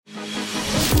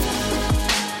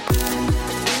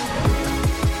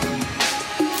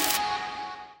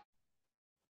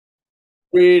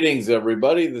Greetings,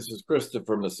 everybody. This is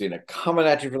Christopher Messina coming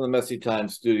at you from the Messy Time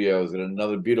Studios in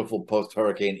another beautiful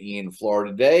post-Hurricane Ian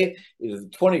Florida day. It is the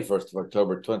 21st of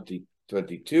October,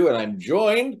 2022, and I'm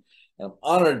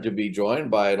honored to be joined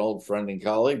by an old friend and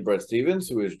colleague, Bret Stephens,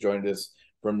 who has joined us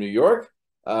from New York.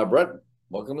 Bret,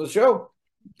 welcome to the show.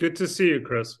 Good to see you,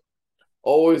 Chris.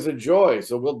 Always a joy.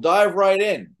 So we'll dive right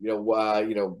in. We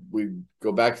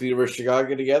go back to the University of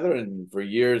Chicago together, and for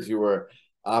years you were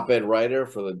op-ed writer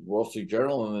for the Wall Street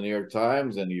Journal and the New York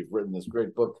Times, and you've written this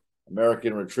great book,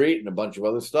 American Retreat, and a bunch of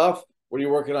other stuff. What are you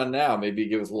working on now? Maybe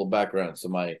give us a little background so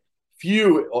my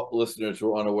few listeners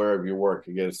who are unaware of your work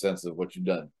can get a sense of what you've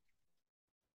done.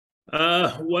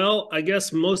 Well, I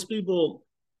guess most people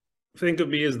think of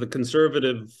me as the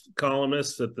conservative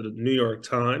columnist at the New York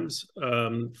Times.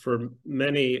 For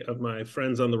many of my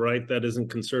friends on the right, that isn't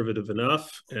conservative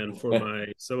enough, and for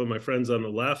some of my friends on the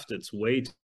left, it's way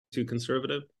too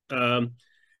conservative.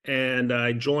 And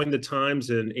I joined the Times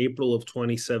in April of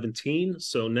 2017,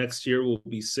 so next year will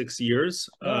be 6 years.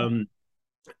 And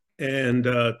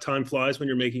time flies when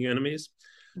you're making enemies.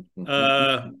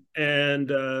 I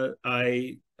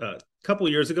a couple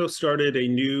of years ago started a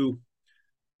new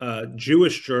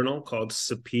Jewish journal called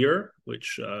Sapir,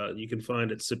 which you can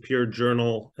find at Sapir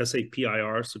Journal,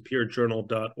 SAPIR,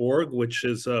 sapirjournal.org, which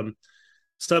is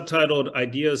subtitled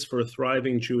Ideas for a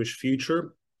Thriving Jewish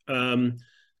Future.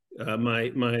 My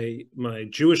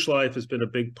Jewish life has been a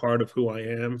big part of who I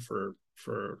am for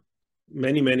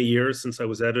many years, since I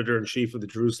was editor-in-chief of the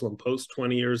Jerusalem Post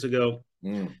 20 years ago.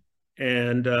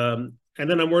 And then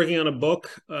I'm working on a book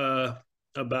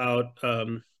about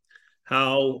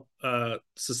how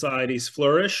societies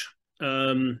flourish,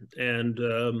 and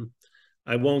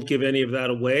I won't give any of that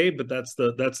away. But that's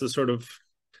the sort of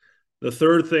the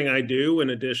third thing I do,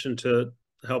 in addition to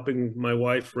helping my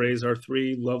wife raise our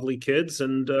three lovely kids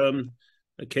and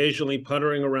occasionally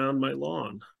puttering around my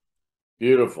lawn.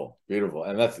 Beautiful.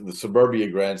 And that's the suburbia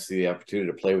grants the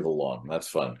opportunity to play with the lawn. That's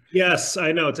fun. Yes,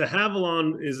 I know. To have a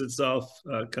lawn is itself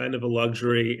kind of a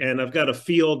luxury. And I've got a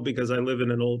field because I live in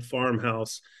an old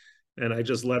farmhouse, and I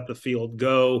just let the field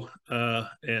go.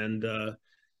 And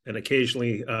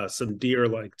occasionally some deer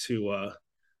like to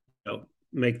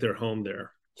make their home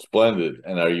there. Splendid.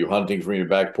 And are you hunting from your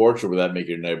back porch, or would that make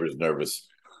your neighbors nervous?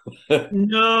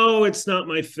 No, it's not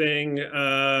my thing.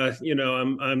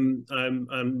 I'm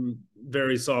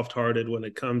very soft-hearted when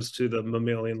it comes to the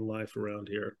mammalian life around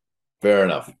here. Fair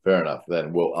enough.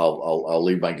 Then I'll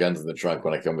leave my guns in the trunk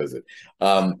when I come visit.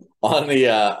 On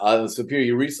the Superior,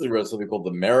 you recently wrote something called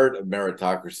 "The Merit of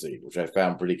Meritocracy," which I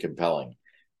found pretty compelling.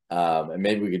 And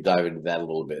maybe we could dive into that a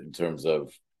little bit in terms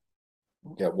of,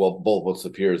 both what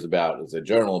Superior is about as a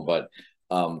journal, but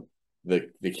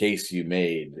the case you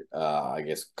made, I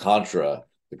guess, contra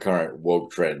the current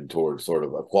woke trend towards sort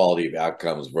of equality of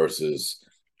outcomes versus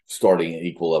starting an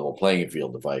equal level playing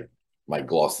field, if I might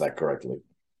gloss that correctly.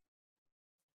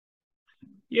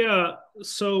 Yeah.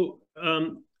 So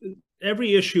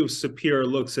every issue of Sapir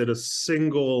looks at a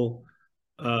single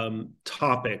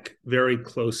topic very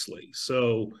closely.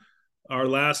 So our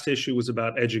last issue was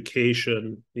about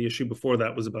education. The issue before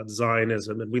that was about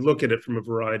Zionism, and we look at it from a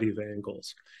variety of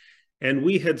angles. And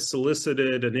we had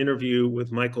solicited an interview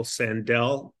with Michael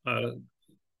Sandel, a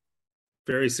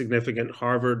very significant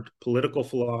Harvard political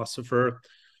philosopher,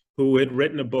 who had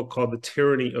written a book called The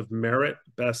Tyranny of Merit,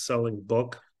 best-selling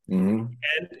book. Mm-hmm.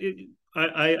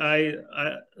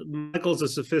 And Michael's a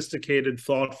sophisticated,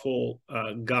 thoughtful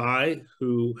guy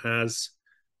who has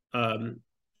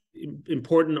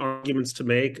important arguments to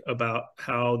make about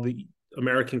how the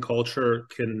American culture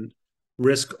can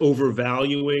risk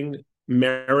overvaluing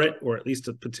merit, or at least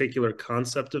a particular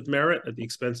concept of merit, at the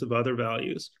expense of other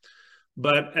values.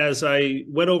 But as I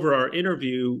went over our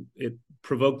interview, it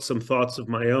provoked some thoughts of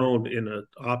my own in an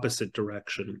opposite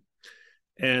direction.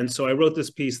 And so I wrote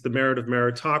this piece, The Merit of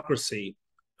Meritocracy,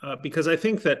 because I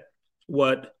think that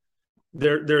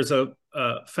there's a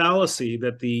fallacy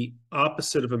that the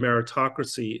opposite of a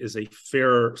meritocracy is a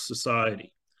fairer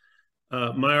society.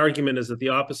 My argument is that the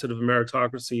opposite of a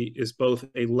meritocracy is both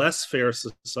a less fair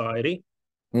society,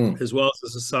 as well as a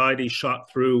society shot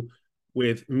through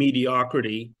with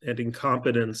mediocrity and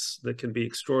incompetence that can be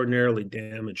extraordinarily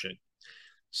damaging.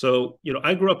 So,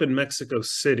 I grew up in Mexico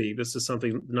City. This is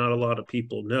something not a lot of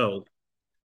people know.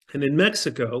 And in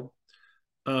Mexico,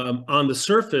 on the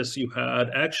surface, you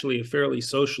had actually a fairly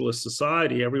socialist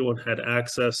society. Everyone had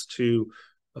access to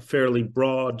a fairly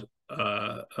broad,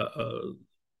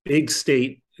 big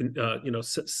state,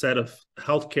 set of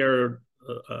healthcare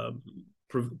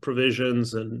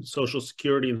provisions and social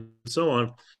security and so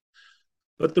on.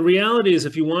 But the reality is,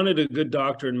 if you wanted a good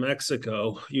doctor in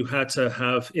Mexico, you had to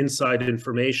have inside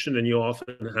information and you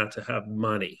often had to have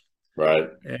money. Right.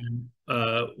 And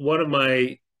one of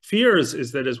my fears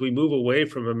is that as we move away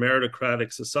from a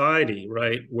meritocratic society,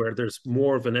 right, where there's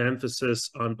more of an emphasis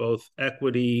on both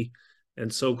equity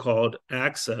and so-called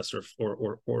access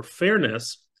or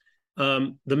fairness,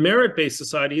 the merit-based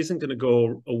society isn't going to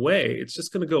go away. It's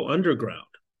just going to go underground,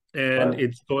 and Right.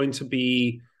 it's going to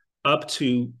be up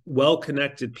to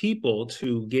well-connected people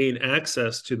to gain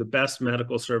access to the best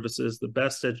medical services, the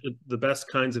best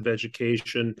kinds of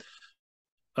education,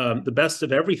 the best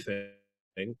of everything,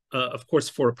 of course,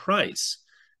 for a price.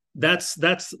 That's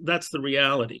the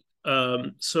reality.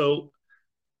 So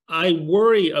I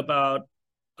worry about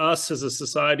us as a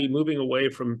society moving away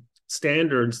from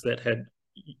standards that had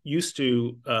used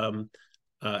to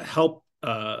help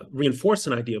reinforce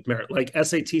an idea of merit, like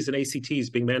SATs and ACTs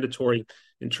being mandatory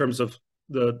in terms of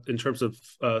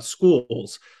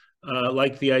schools,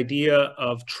 like the idea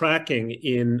of tracking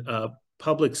in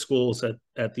public schools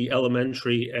at the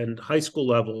elementary and high school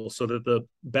level, so that the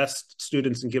best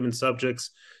students in given subjects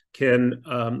can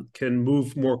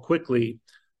move more quickly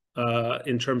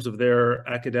in terms of their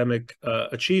academic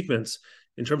achievements,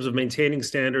 in terms of maintaining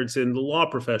standards in the law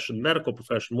profession, medical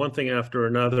profession, one thing after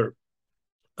another.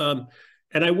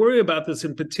 And I worry about this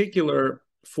in particular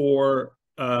for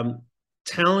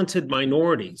talented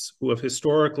minorities who have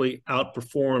historically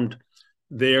outperformed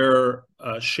their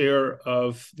share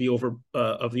of the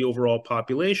overall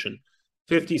population.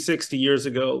 50, 60 years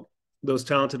ago, those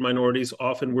talented minorities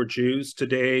often were Jews.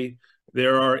 Today,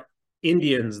 there are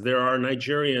Indians, there are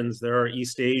Nigerians, there are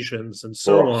East Asians, and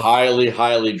so on. Highly,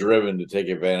 highly driven to take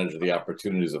advantage of the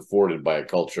opportunities afforded by a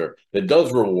culture that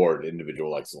does reward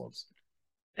individual excellence.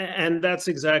 And that's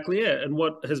exactly it. And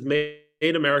what has made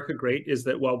America great is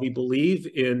that while we believe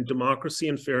in democracy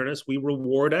and fairness, we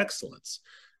reward excellence.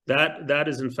 That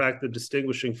is, in fact, the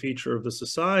distinguishing feature of the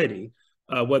society,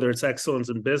 whether it's excellence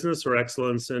in business or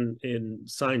excellence in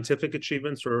scientific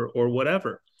achievements or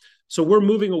whatever. So we're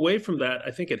moving away from that,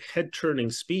 I think, at head-turning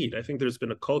speed. I think there's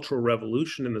been a cultural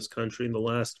revolution in this country in the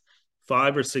last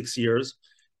 5 or 6 years.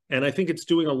 And I think it's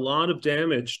doing a lot of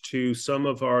damage to some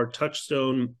of our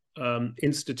touchstone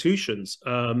institutions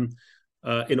in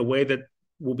a way that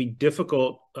will be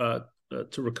difficult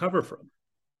to recover from.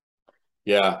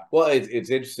 Yeah, well, it's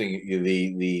interesting.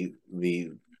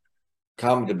 The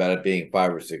comment about it being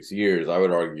 5 or 6 years, I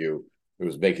would argue it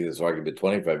was making this argument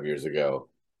 25 years ago.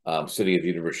 Sitting at the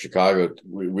University of Chicago,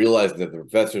 realizing that the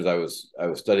professors I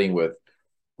was studying with,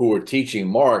 who were teaching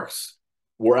Marx,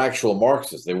 were actual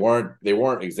Marxists. They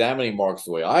weren't examining Marx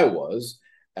the way I was,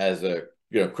 as a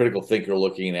critical thinker,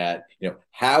 looking at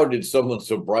how did someone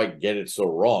so bright get it so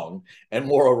wrong, and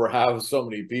moreover, how so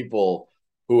many people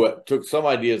who took some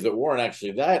ideas that weren't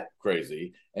actually that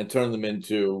crazy and turned them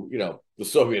into the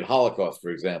Soviet Holocaust,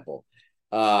 for example.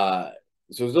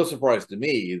 So it's no surprise to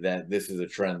me that this is a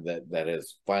trend that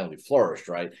has finally flourished,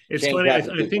 right? It's funny.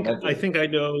 I think I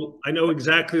know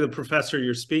exactly the professor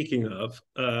you're speaking of,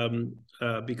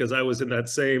 because I was in that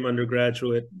same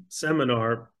undergraduate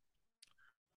seminar.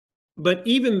 But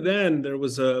even then, there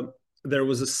was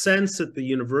a sense at the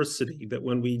university that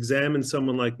when we examined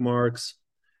someone like Marx,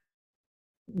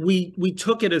 we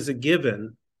took it as a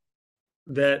given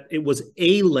that it was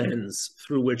a lens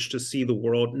through which to see the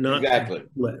world, not exactly. a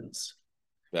lens.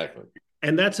 Exactly.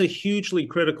 And that's a hugely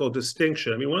critical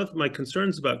distinction. I mean, one of my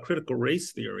concerns about critical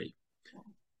race theory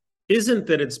isn't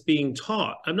that it's being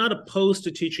taught. I'm not opposed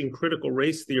to teaching critical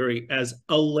race theory as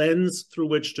a lens through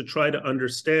which to try to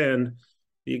understand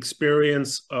the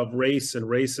experience of race and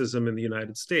racism in the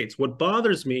United States. What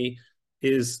bothers me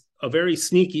is a very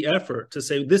sneaky effort to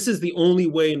say this is the only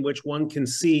way in which one can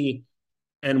see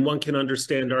and one can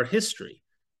understand our history.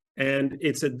 And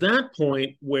it's at that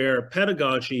point where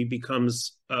pedagogy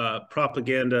becomes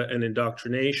propaganda and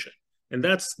indoctrination. And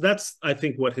that's I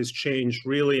think, what has changed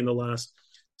really in the last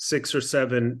 6 or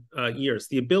 7 years.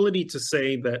 The ability to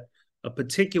say that a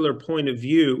particular point of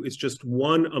view is just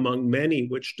one among many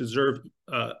which deserve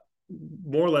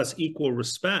more or less equal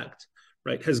respect,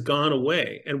 right, has gone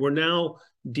away. And we're now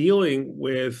dealing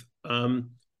with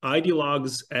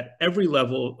ideologues at every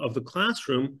level of the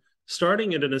classroom,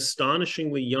 starting at an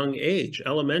astonishingly young age,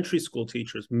 elementary school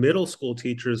teachers, middle school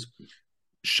teachers,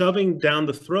 shoving down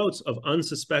the throats of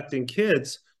unsuspecting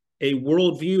kids a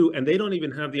worldview, and they don't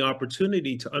even have the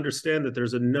opportunity to understand that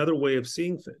there's another way of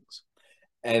seeing things.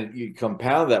 And you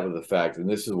compound that with the fact, and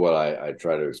this is what I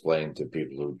try to explain to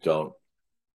people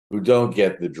who don't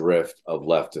get the drift of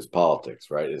leftist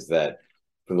politics, right, is that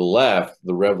for the left,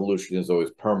 the revolution is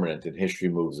always permanent and history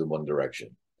moves in one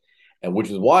direction. And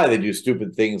which is why they do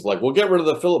stupid things like, we'll get rid of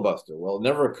the filibuster. Well, it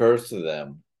never occurs to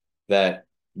them that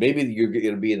maybe you're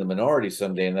going to be in the minority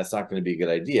someday, and that's not going to be a good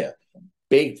idea.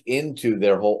 Baked into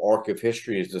their whole arc of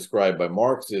history, as described by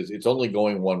Marx, is it's only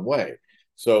going one way.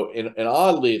 So, and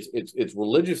oddly, it's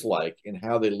religious like in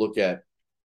how they look at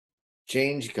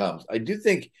change comes. I do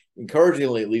think,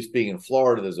 encouragingly, at least being in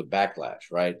Florida, there's a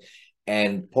backlash, right?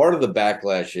 And part of the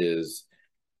backlash is,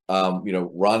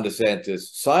 Ron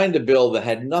DeSantis signed a bill that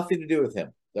had nothing to do with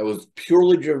him. That was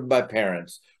purely driven by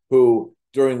parents who,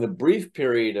 during the brief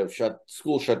period of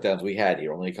school shutdowns we had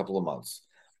here, only a couple of months,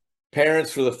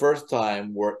 parents for the first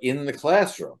time were in the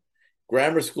classroom.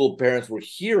 Grammar school parents were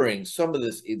hearing some of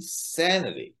this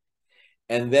insanity.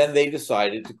 And then they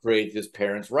decided to create this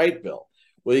parents' right bill.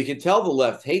 Well, you can tell the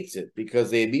left hates it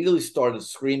because they immediately started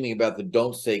screaming about the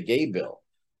Don't Say Gay bill.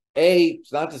 A,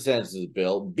 it's not DeSantis'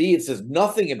 bill. B, it says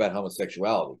nothing about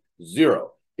homosexuality.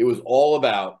 Zero. It was all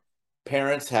about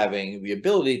parents having the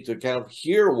ability to kind of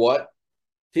hear what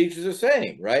teachers are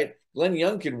saying, right? Glenn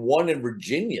Youngkin won in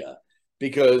Virginia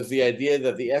because the idea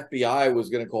that the FBI was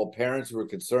going to call parents who were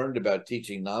concerned about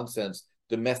teaching nonsense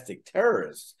domestic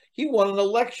terrorists, he won an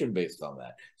election based on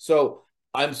that. So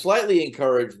I'm slightly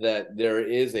encouraged that there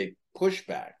is a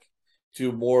pushback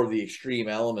to more of the extreme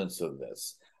elements of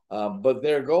this. But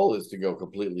their goal is to go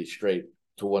completely straight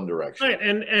to one direction. Right,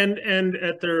 and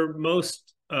at their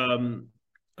most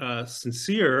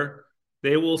sincere,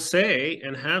 they will say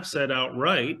and have said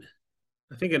outright,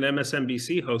 I think an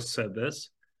MSNBC host said this,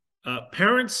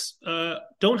 parents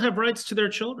don't have rights to their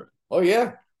children. Oh,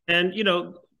 yeah. And,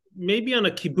 maybe on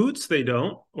a kibbutz they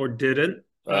don't or didn't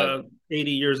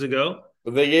 80 years ago.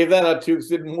 But they gave that up too because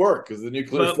it didn't work because the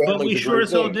nuclear family. But we sure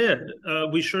as hell did.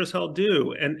 We sure as hell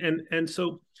do. And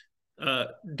so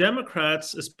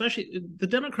Democrats, especially the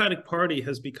Democratic Party,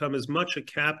 has become as much a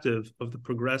captive of the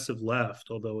progressive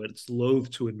left, although it's loath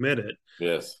to admit it.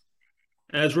 Yes.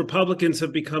 As Republicans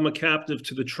have become a captive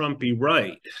to the Trumpy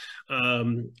right.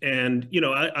 I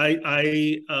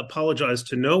apologize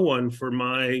to no one for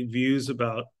my views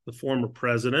about the former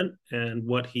president and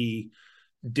what he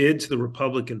did to the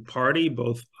Republican Party,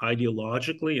 both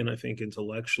ideologically and I think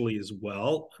intellectually as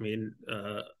well. I mean,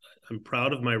 I'm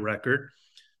proud of my record,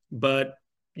 but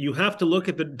you have to look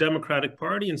at the Democratic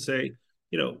Party and say,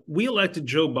 we elected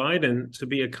Joe Biden to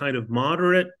be a kind of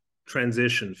moderate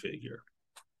transition figure.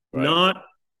 Right. Not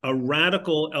a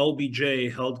radical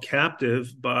LBJ held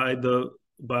captive by the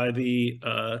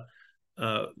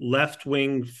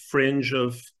left-wing fringe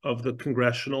of the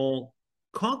congressional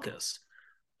caucus.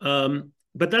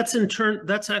 But that's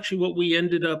actually what we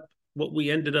ended up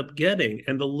getting,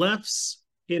 and the left's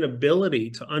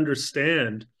inability to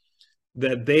understand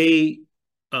that they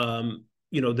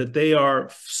are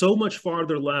so much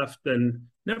farther left than,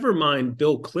 never mind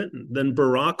Bill Clinton, than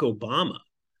Barack Obama.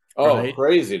 Oh, right?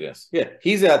 Craziness. Yeah.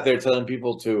 He's out there telling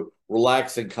people to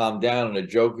relax and calm down, and a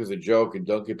joke is a joke, and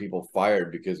don't get people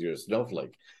fired because you're a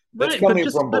snowflake. That's right, coming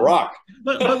from Barack.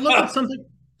 But look at something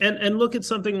and look at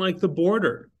something like the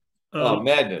border.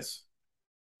 Madness.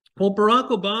 Well, Barack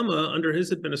Obama, under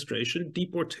his administration,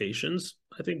 deportations,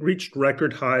 I think, reached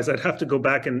record highs. I'd have to go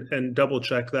back and double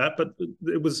check that, but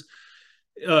it was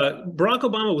Barack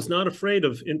Obama was not afraid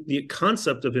of the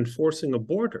concept of enforcing a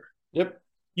border. Yep.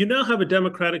 You now have a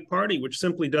Democratic Party which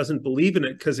simply doesn't believe in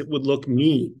it because it would look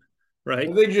mean, right?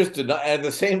 Well, they just did not. At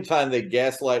the same time, they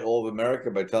gaslight all of America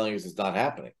by telling us it's not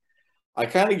happening. I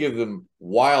kind of give them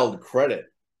wild credit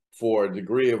for a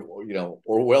degree of,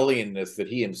 Orwellianness that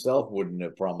he himself wouldn't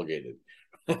have promulgated.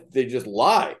 They just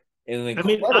lie in an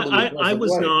incredibly I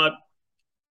was way.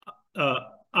 not.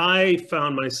 I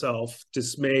found myself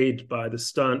dismayed by the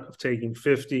stunt of taking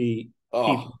 50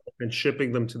 people and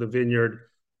shipping them to the vineyard.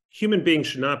 Human beings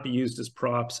should not be used as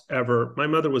props ever. My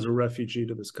mother was a refugee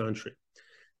to this country.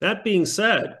 That being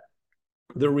said,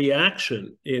 the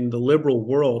reaction in the liberal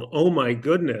world, oh my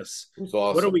goodness,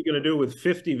 awesome. What are we going to do with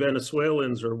 50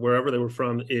 Venezuelans or wherever they were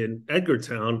from in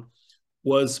Edgartown,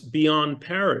 was beyond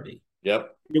parody.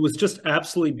 Yep. It was just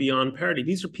absolutely beyond parody.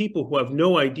 These are people who have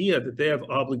no idea that they have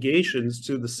obligations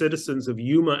to the citizens of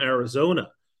Yuma, Arizona,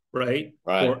 right?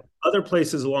 Or other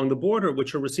places along the border,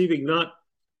 which are receiving not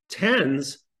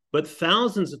tens, but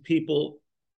thousands of people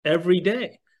every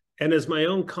day. And as my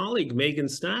own colleague Megan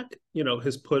Stack,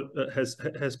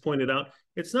 has pointed out,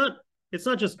 it's not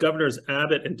just Governors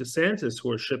Abbott and DeSantis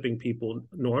who are shipping people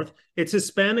north. It's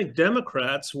Hispanic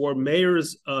Democrats who are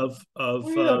mayors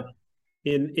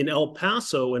in El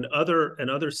Paso and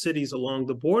other cities along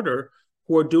the border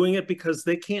who are doing it because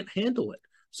they can't handle it.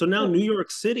 So now New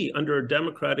York City, under a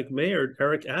Democratic mayor,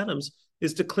 Eric Adams,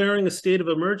 is declaring a state of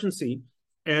emergency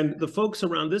And the folks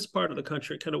around this part of the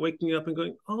country are kind of waking up and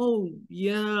going, "Oh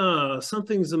yeah,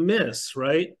 something's amiss,"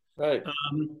 right? Right.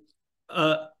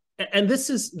 Uh, and this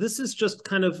is just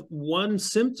kind of one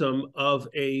symptom of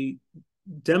a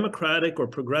democratic or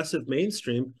progressive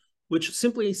mainstream, which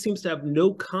simply seems to have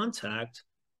no contact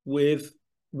with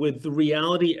the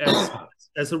reality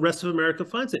as the rest of America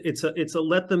finds it. It's a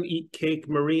let them eat cake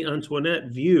Marie Antoinette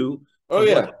view Oh of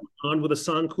what's yeah, going on with a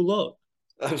sans culotte.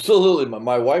 absolutely.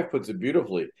 My wife puts it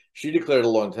beautifully. She declared a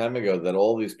long time ago that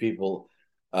all these people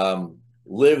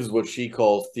lives what she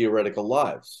calls theoretical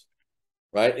lives.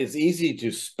 Right? It's easy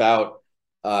to spout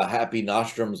happy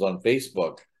nostrums on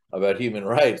Facebook about human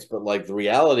rights, but like the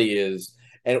reality is,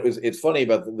 and it's funny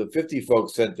about the 50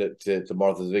 folks sent to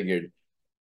Martha's Vineyard.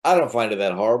 I don't find it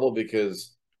that horrible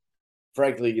because,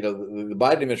 frankly, the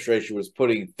Biden administration was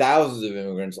putting thousands of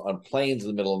immigrants on planes in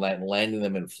the middle of the night and landing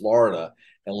them in Florida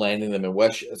and landing them in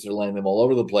Westchester, landing them all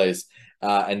over the place.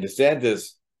 And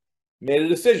DeSantis made a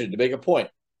decision to make a point,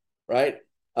 right?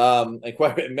 And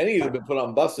quite many of them have been put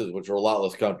on buses, which are a lot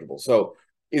less comfortable. So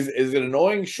is it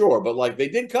annoying? Sure. But like they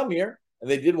did come here and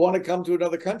they did want to come to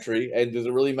another country. And does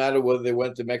it really matter whether they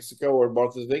went to Mexico or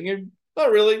Martha's Vineyard? Not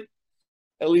really.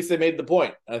 At least they made the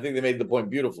point. And I think they made the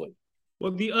point beautifully.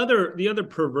 Well, the other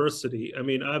perversity. I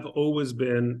mean, I've always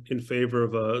been in favor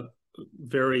of a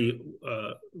very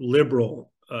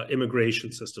liberal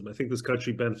immigration system. I think this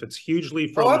country benefits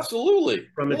hugely Oh, absolutely.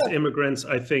 from its immigrants.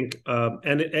 I think,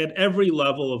 and at every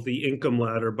level of the income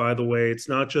ladder. By the way, it's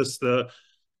not just the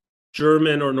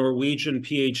German or Norwegian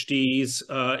PhDs.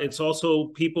 It's also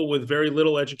people with very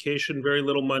little education, very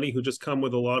little money, who just come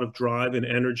with a lot of drive and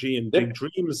energy and big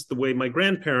dreams, the way my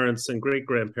grandparents and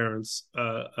great-grandparents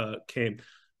came.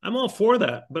 I'm all for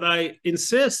that, but I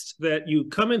insist that you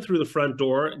come in through the front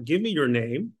door, give me your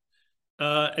name,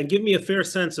 and give me a fair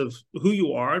sense of who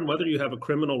you are and whether you have a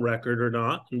criminal record or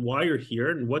not, and why you're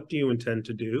here and what do you intend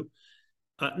to do.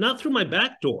 Not through my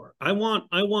back door. I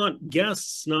want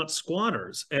guests, not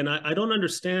squatters. And I don't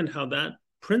understand how that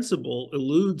principle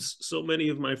eludes so many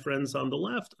of my friends on the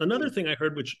left. Another thing I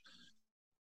heard, which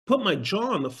put my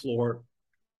jaw on the floor,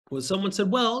 was someone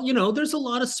said, "Well, there's a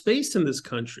lot of space in this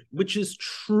country," which is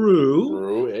true.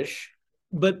 True-ish.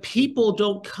 But people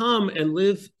don't come and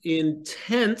live in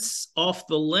tents off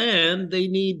the land. They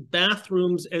need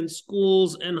bathrooms and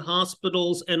schools and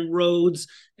hospitals and roads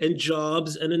and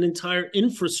jobs and an entire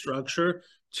infrastructure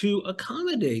to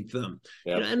accommodate them.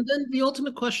 Yep. And then the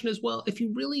ultimate question is, well, if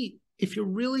you're really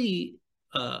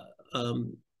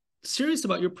serious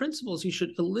about your principles, you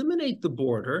should eliminate the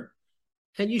border,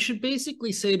 and you should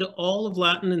basically say to all of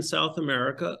Latin and South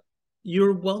America,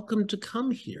 "You're welcome to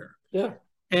come here." Yeah.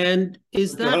 And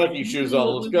is that what we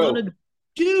want to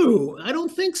do? I don't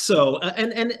think so.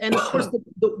 And of course,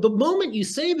 the moment you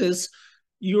say this,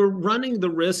 you're running the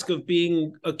risk of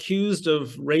being accused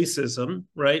of racism,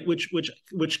 right?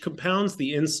 Which compounds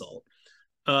the insult.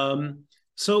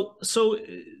 So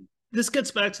this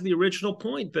gets back to the original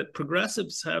point that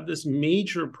progressives have this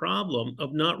major problem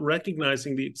of not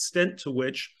recognizing the extent to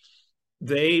which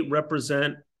they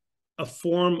represent a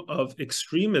form of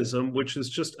extremism, which is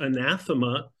just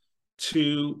anathema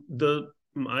to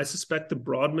I suspect, the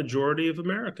broad majority of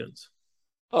Americans.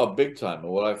 Oh, big time. And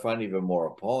what I find even more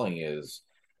appalling is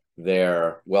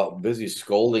they're, busy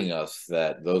scolding us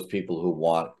that those people who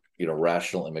want,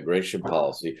 rational immigration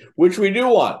policy, which we do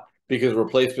want, because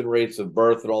replacement rates of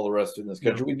birth and all the rest in this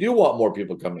country, we do want more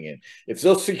people coming in. If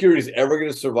Social Security is ever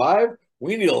going to survive,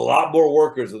 we need a lot more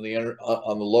workers on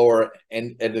the lower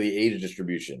end of the age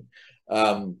distribution.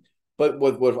 But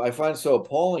what I find so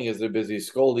appalling is they're busy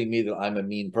scolding me that I'm a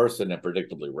mean person and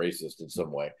predictably racist in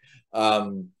some way.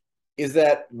 Is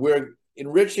that we're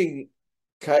enriching,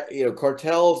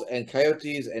 cartels and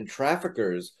coyotes and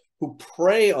traffickers who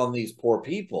prey on these poor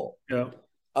people. Yeah.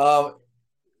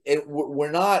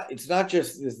 We're not. It's not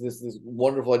just this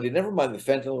wonderful idea. Never mind the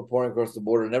fentanyl pouring across the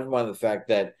border. Never mind the fact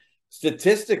that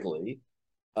statistically,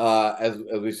 as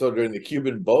we saw during the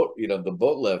Cuban boat, the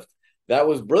boat lift, that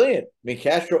was brilliant. I mean,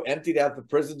 Castro emptied out the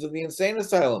prisons and the insane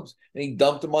asylums, and he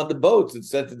dumped them onto boats and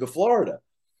sent them to Florida.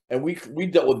 And we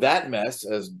dealt with that mess,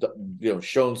 as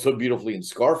shown so beautifully in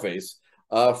Scarface,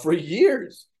 for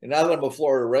years. And now that I'm a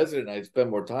Florida resident, I spend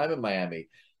more time in Miami.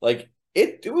 Like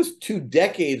it was 2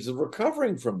 decades of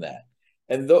recovering from that.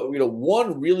 And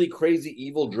one really crazy,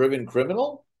 evil-driven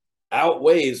criminal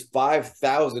outweighs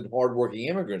 5,000 hardworking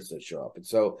immigrants that show up. And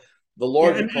so the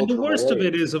larger and the worst of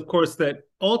it is, of course, that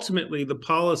ultimately the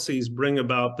policies bring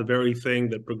about the very thing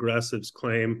that progressives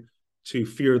claim to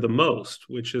fear the most,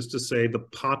 which is to say the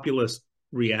populist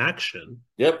reaction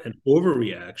and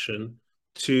overreaction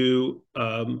to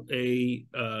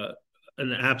an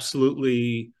an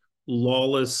absolutely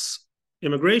lawless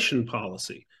immigration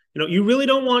policy. You really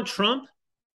don't want Trump?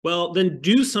 Well, then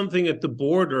do something at the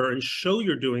border and show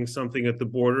you're doing something at the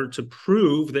border to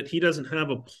prove that he doesn't have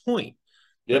a point.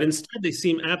 But Yep. instead, they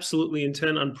seem absolutely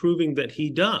intent on proving that he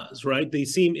does, right? They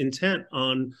seem intent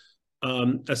on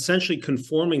essentially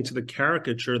conforming to the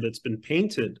caricature that's been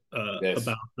painted Yes.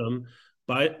 about them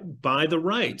by the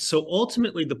right. So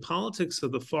ultimately, the politics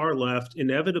of the far left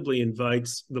inevitably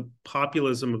invites the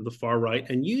populism of the far right,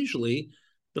 and usually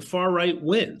the far right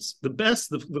wins.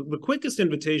 The quickest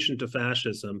invitation to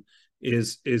fascism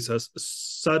is a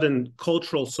sudden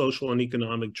cultural, social, and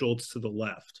economic jolts to the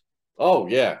left. Oh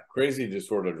yeah, crazy just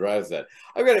sort of drives that.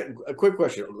 I've got a quick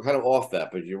question, kind of off that,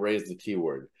 but you raised the T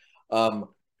word. Um,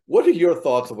 what are your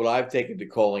thoughts of what I've taken to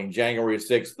calling January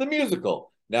 6th the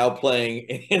musical, now playing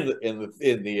in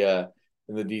the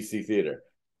DC theater?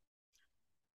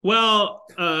 Well,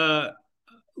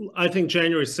 I think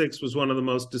January 6th was one of the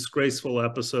most disgraceful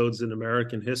episodes in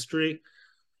American history.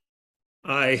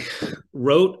 I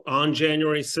wrote on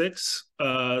January 6th.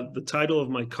 The title of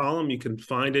my column, you can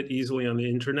find it easily on the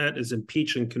internet, is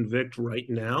Impeach and Convict Right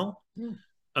Now.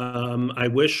 I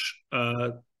wish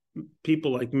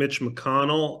people like Mitch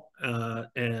McConnell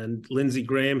and Lindsey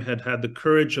Graham had the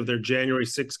courage of their January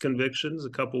 6th convictions a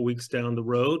couple of weeks down the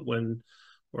road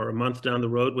or a month down the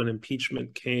road when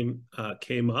impeachment came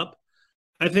up.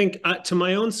 I think, to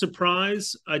my own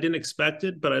surprise, I didn't expect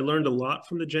it, but I learned a lot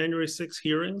from the January 6th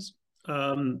hearings.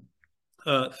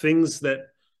 Things that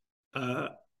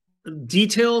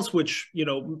details which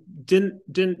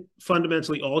didn't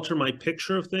fundamentally alter my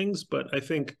picture of things, but I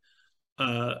think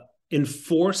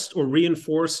enforced or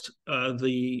reinforced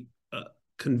the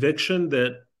conviction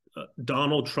that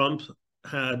Donald Trump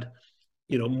had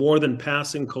more than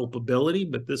passing culpability,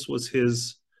 but this was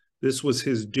his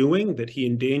doing, that he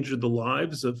endangered the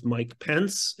lives of Mike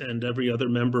Pence and every other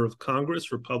member of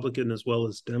Congress, Republican as well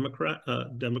as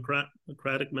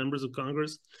Democratic members of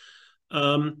Congress.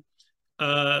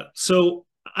 So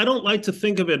I don't like to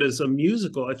think of it as a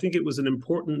musical. I think it was an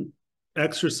important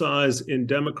exercise in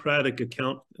democratic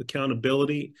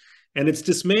accountability. And it's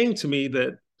dismaying to me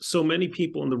that so many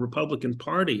people in the Republican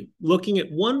Party, looking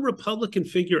at one Republican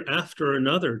figure after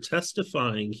another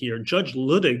testifying here, Judge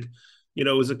Luttig,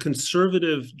 is a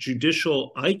conservative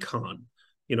judicial icon.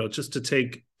 Just to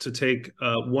take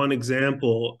one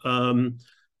example,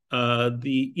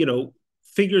 the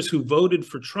figures who voted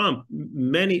for Trump,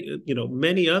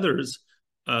 many others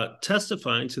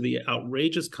testifying to the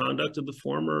outrageous conduct of the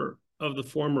former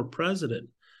president.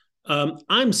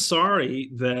 I'm sorry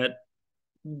that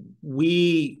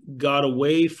we got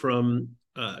away from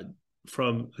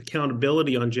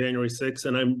accountability on January 6th,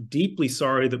 and I'm deeply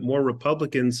sorry that more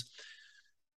Republicans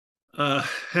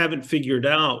haven't figured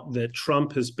out that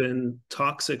Trump has been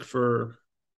toxic for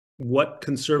what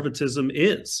conservatism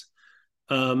is.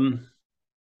 But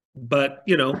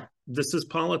this is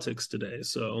politics today,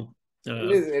 so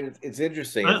it's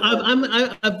interesting.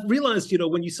 I've realized,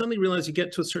 when you suddenly realize you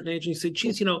get to a certain age and you say,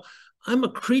 geez, I'm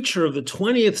a creature of the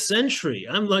 20th century.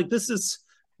 I'm like, this is.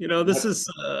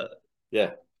 Yeah.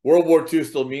 World War II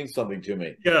still means something to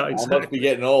me. Yeah, exactly. I must be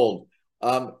getting old.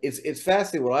 It's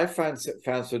fascinating. What I found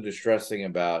so distressing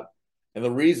about, and the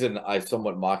reason I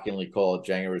somewhat mockingly call it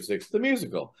January 6th, the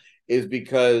musical, is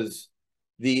because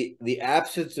the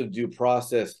absence of due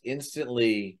process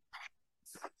instantly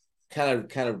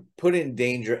kind of put in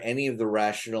danger any of the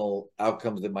rational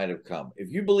outcomes that might have come.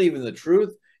 If you believe in the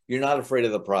truth, you're not afraid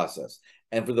of the process.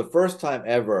 And for the first time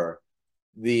ever,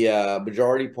 the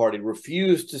majority party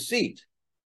refused to seat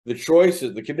the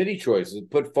committee choices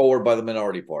put forward by the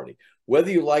minority party. Whether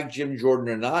you like Jim Jordan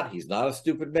or not, he's not a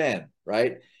stupid man,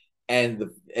 right? And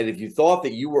if you thought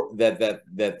that you were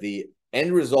that the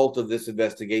end result of this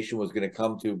investigation was going to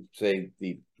come to, say,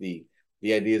 the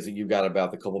ideas that you got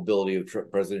about the culpability of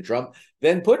President Trump,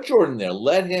 then put Jordan there.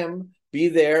 Let him be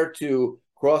there to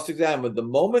cross-examine. But the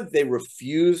moment they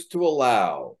refused to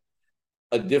allow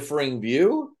a differing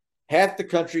view, half the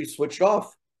country switched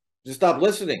off, just stopped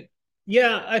listening.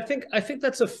 Yeah, I think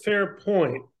that's a fair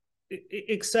point,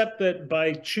 except that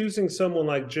by choosing someone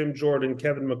like Jim Jordan,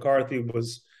 Kevin McCarthy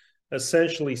was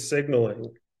essentially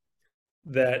signaling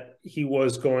that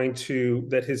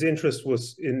that his interest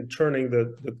was in turning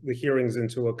the hearings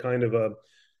into a kind of a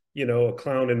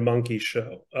clown and monkey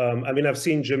show. I've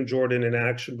seen Jim Jordan in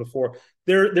action before.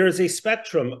 There is a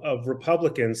spectrum of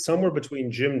Republicans somewhere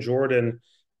between Jim Jordan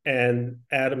and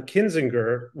Adam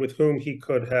Kinzinger, with whom he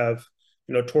could have,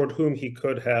 toward whom he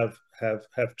could have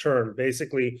turned.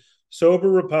 Basically, sober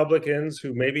Republicans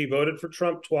who maybe voted for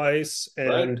Trump twice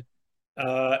and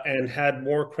had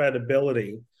more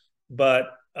credibility But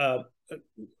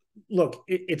look,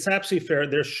 it's absolutely fair.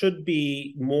 There should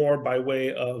be more by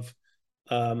way of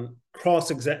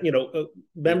cross-exam,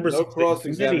 members no of the committee.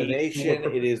 cross-examination.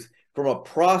 It is from a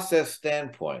process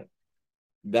standpoint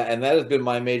and that has been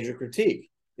my major critique,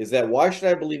 is that why should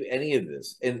I believe any of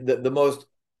this? And the most,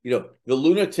 the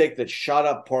lunatic that shot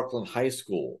up Parkland High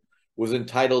School was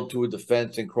entitled to a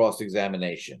defense and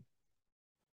cross-examination,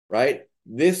 right?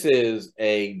 This is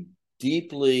a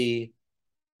deeply,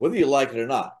 whether you like it or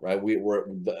not, right?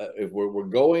 If we're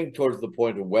going towards the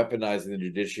point of weaponizing the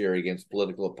judiciary against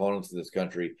political opponents in this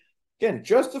country, again,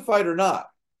 justified or not,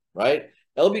 right?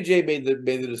 LBJ made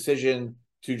the decision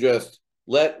to just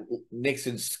let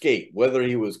Nixon skate, whether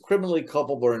he was criminally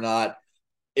culpable or not.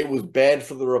 It was bad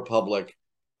for the republic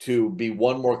to be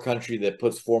one more country that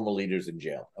puts former leaders in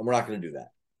jail, and we're not going to do that,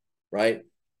 right?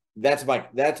 That's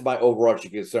my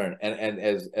overarching concern. And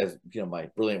as my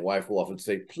brilliant wife will often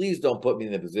say, please don't put me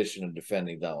in the position of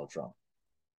defending Donald Trump,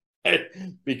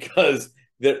 because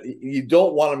you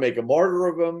don't want to make a martyr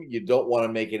of him. You don't want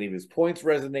to make any of his points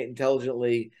resonate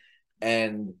intelligently,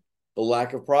 and the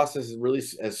lack of process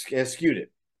has skewed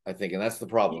it, I think, and that's the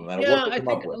problem. Yeah, I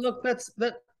think. Look,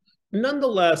 that.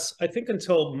 Nonetheless, I think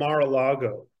until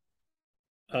Mar-a-Lago,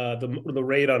 the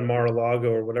raid on Mar-a-Lago,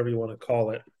 or whatever you want to call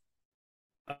it,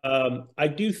 I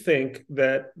do think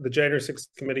that the January 6th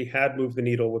committee had moved the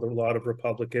needle with a lot of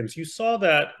Republicans. You saw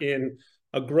that in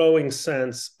a growing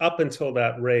sense up until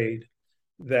that raid,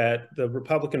 that the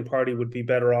Republican Party would be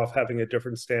better off having a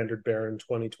different standard bearer in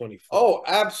 2024. Oh,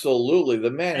 absolutely.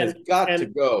 The man has got to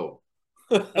go.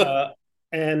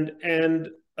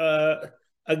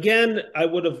 Again, I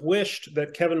would have wished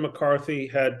that Kevin McCarthy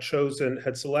had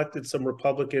selected some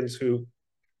Republicans who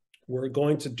were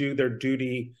going to do their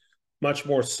duty much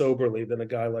more soberly than a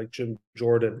guy like Jim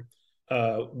Jordan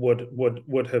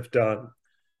would have done.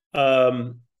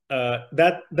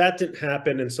 That didn't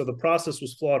happen, and so the process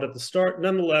was flawed at the start.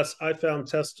 Nonetheless, I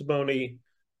found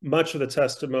much of the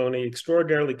testimony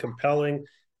extraordinarily compelling,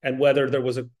 and whether there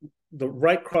was the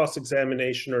right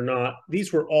cross-examination or not,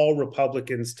 these were all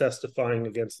Republicans testifying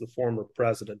against the former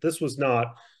president. This was not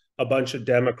a bunch of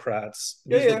Democrats.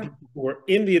 These were people who were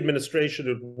in the administration,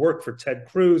 who worked for Ted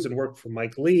Cruz and worked for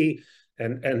Mike Lee,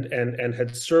 and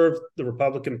had served the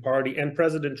Republican Party and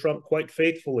President Trump quite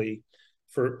faithfully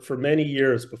for many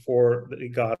years before he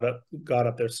got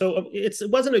up there. So it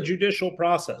wasn't a judicial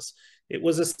process. It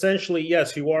was essentially,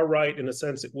 yes, you are right, in a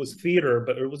sense it was theater,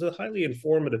 but it was a highly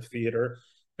informative theater.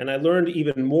 And I learned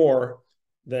even more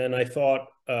than I thought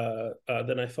I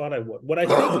would. What I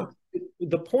think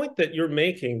the point that you're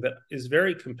making that is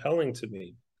very compelling to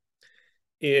me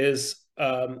is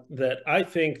that I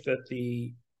think that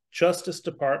the Justice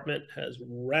Department has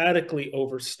radically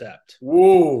overstepped.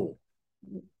 Whoa,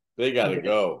 they got to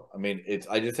go. I mean,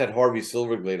 I just had Harvey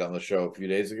Silverglade on the show a few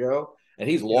days ago, and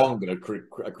he's long been a critic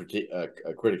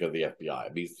of the FBI. I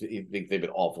mean, he thinks they've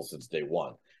been awful since day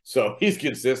one, so he's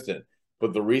consistent.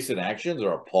 But the recent actions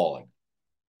are appalling.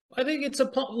 I think it's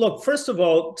look, first of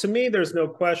all, to me, there's no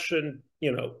question,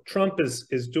 Trump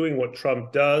is doing what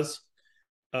Trump does.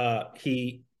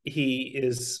 He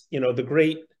is, the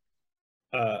great,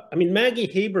 Maggie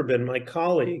Haberman, my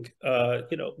colleague,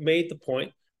 made the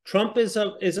point, Trump is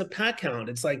a pack hound.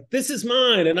 It's like, this is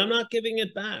mine and I'm not giving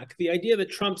it back. The idea that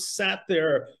Trump sat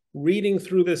there reading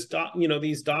through these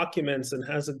documents and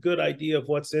has a good idea of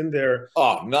what's in there.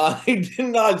 Oh, no,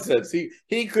 nonsense.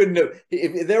 He couldn't have.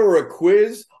 If there were a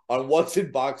quiz on what's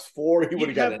in box 4, he would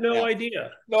have gotten no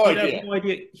idea. No idea. Have no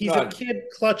idea. He's a kid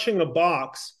clutching a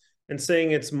box and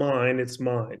saying it's mine, it's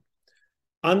mine.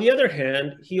 On the other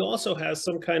hand, he also has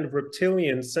some kind of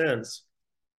reptilian sense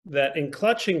that in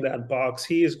clutching that box,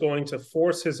 he is going to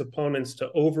force his opponents to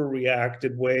overreact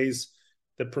in ways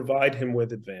that provide him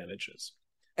with advantages.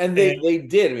 And they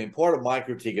did. I mean, part of my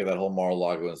critique of that whole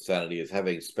Mar-a-Lago insanity is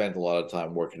having spent a lot of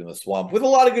time working in the swamp with a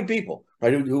lot of good people,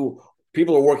 right? Who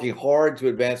people are working hard to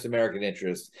advance American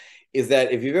interests, is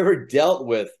that if you've ever dealt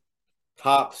with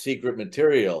top secret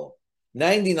material,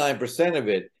 99% of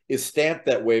it is stamped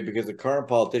that way because the current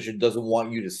politician doesn't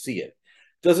want you to see it.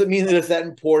 Doesn't mean that it's that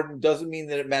important. Doesn't mean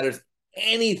that it matters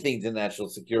anything to national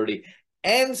security.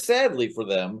 And sadly for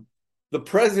them, the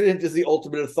president is the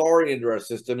ultimate authority under our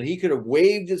system, and he could have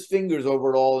waved his fingers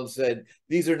over it all and said,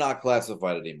 these are not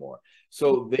classified anymore.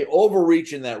 So they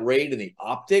overreach in that raid, and the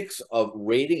optics of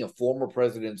raiding a former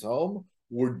president's home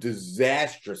were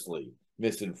disastrously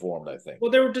misinformed, I think.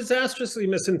 Well, they were disastrously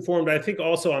misinformed. I think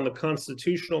also on the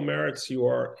constitutional merits, you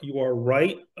are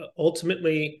right.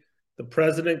 Ultimately, the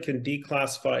president can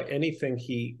declassify anything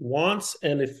he wants.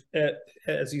 And if,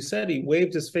 as you said, he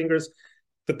waved his fingers,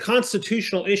 the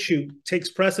constitutional issue takes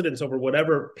precedence over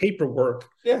whatever paperwork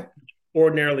Yeah.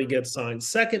 ordinarily gets signed.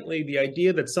 Secondly, the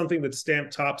idea that something that's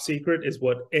stamped top secret is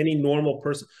what any normal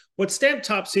person, what's stamped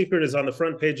top secret is on the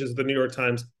front pages of the New York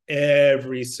Times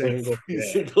every single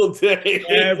day.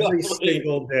 Every Exactly.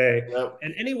 single day. Yep.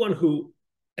 And anyone who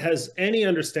has any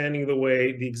understanding of the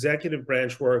way the executive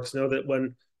branch works know that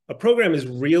when a program is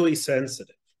really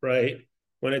sensitive, right?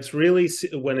 When it's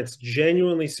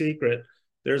genuinely secret,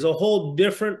 there's a whole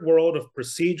different world of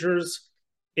procedures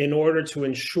in order to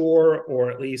ensure, or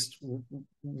at least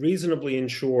reasonably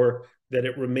ensure, that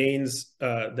it remains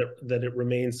that it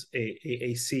remains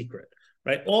a secret,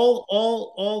 right?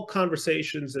 All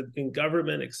conversations in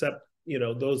government, except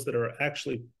those that are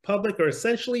actually public, are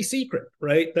essentially secret,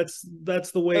 right? That's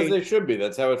the way. As they should be.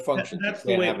 That's how it functions. That's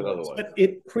You the can't way have it it works. otherwise. But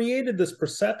it created this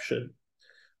perception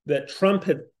that Trump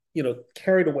had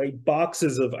carried away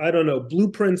boxes of, I don't know,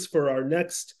 blueprints for our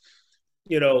next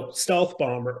stealth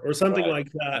bomber or something like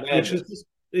that. Madness. Which is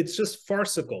it's just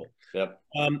farcical. Yep.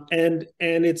 And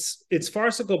it's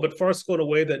farcical, but farcical in a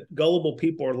way that gullible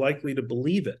people are likely to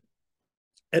believe it.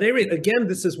 At any rate, again,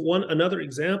 this is another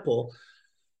example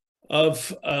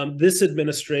of this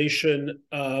administration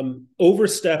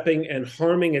overstepping and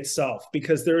harming itself,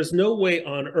 because there is no way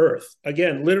on earth,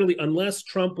 again, literally, unless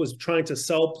Trump was trying to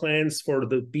sell plans for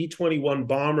the B-21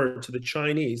 bomber to the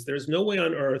Chinese, there's no way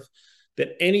on earth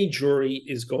that any jury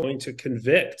is going to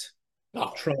convict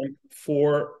Trump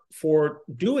for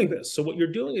doing this. So what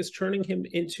you're doing is turning him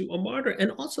into a martyr.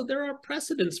 And also there are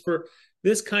precedents for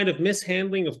this kind of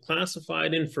mishandling of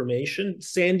classified information.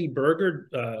 Sandy Berger,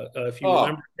 if you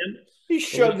remember him. He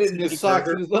shoved it in his socks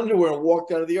and his underwear and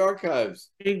walked out of the archives.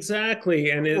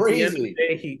 Exactly. And at the end of the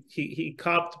day, he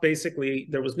copped, basically,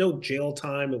 there was no jail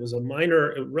time. It was a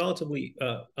relatively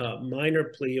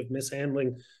minor plea of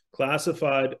mishandling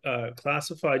classified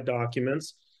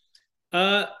documents.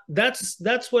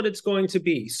 That's what it's going to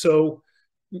be. So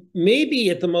maybe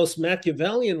at the most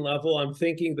Machiavellian level, I'm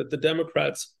thinking that the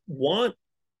Democrats want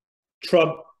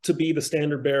Trump to be the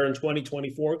standard bearer in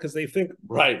 2024 because they think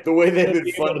the way they've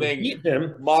been funding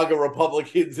MAGA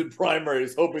Republicans in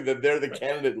primaries, hoping that they're the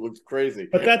candidate, looks crazy.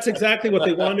 But that's exactly what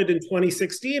they wanted in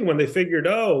 2016 when they figured,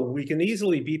 we can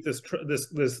easily beat this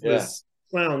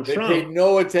clown Trump. They paid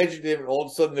no attention to him, and all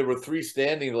of a sudden there were three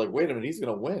standing. Like, wait a minute, he's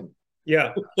going to win.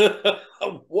 Yeah.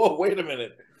 Whoa, wait a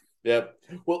minute. Yeah.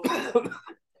 Well,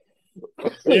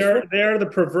 they're the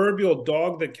proverbial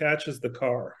dog that catches the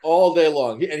car all day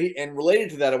long. And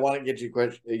related to that, I want to get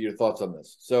your thoughts on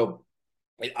this. So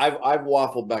I've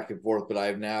waffled back and forth, but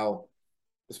I've now,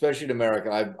 especially in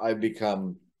America, I've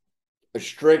become a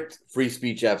strict free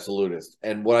speech absolutist.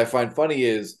 And what I find funny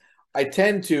is I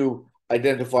tend to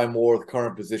identify more with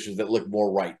current positions that look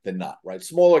more right than not, right?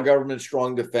 Smaller government,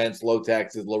 strong defense, low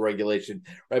taxes, low regulation,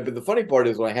 right? But the funny part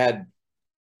is when I had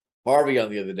Harvey on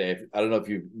the other day, I don't know if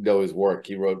you know his work.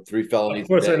 He wrote 3 felonies. Of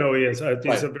course I know he is.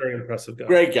 He's a very impressive guy.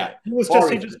 Great guy.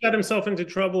 He just got himself into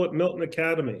trouble at Milton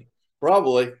Academy.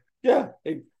 Probably. Yeah.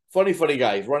 Funny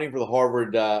guy. He's running for the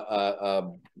Harvard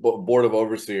Board of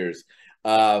Overseers.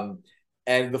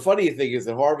 And the funny thing is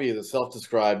that Harvey is a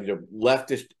self-described,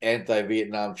 leftist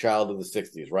anti-Vietnam child of the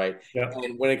 60s, right? Yeah.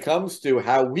 And when it comes to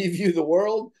how we view the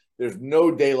world, there's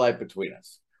no daylight between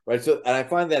us, right? So, and I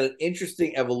find that an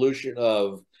interesting evolution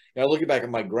of, looking back at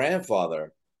my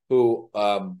grandfather, who,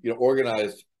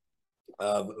 organized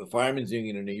the Firemen's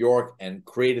Union in New York and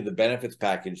created the benefits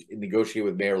package and negotiated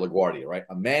with Mayor LaGuardia, right?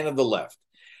 A man of the left.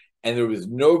 And there was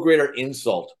no greater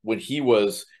insult when he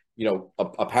was,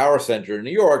 a power center in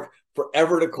New York,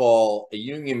 forever to call a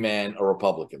union man a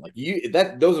Republican. Like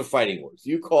those are fighting words.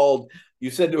 You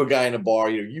said to a guy in a bar,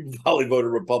 you probably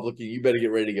voted Republican, you better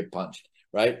get ready to get punched,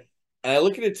 right? And I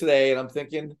look at it today and I'm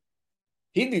thinking,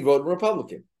 he'd be voting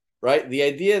Republican, right? The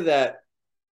idea that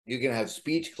you can have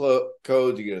speech codes,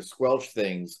 you're going to squelch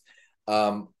things.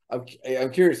 I'm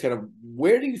curious, kind of,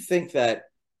 where do you think that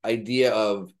idea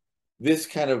of this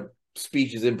kind of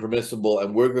speech is impermissible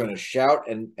and we're going to shout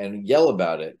and yell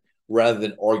about it rather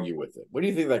than argue with it? Where do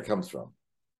you think that comes from?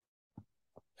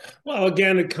 Well,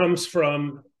 again, it comes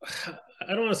from, I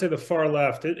don't want to say the far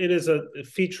left. It is a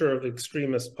feature of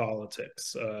extremist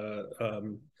politics,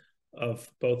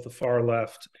 of both the far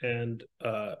left and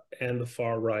the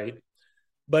far right.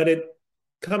 But it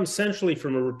comes essentially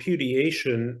from a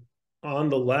repudiation on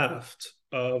the left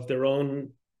of their own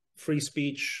free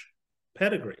speech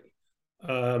pedigree.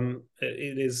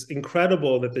 It is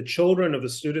incredible that the children of the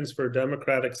Students for a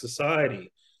Democratic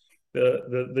Society,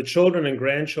 the children and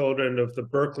grandchildren of the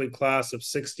Berkeley class of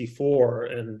 '64,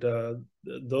 and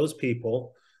those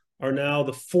people are now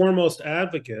the foremost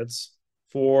advocates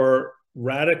for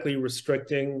radically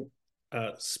restricting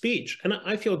speech. And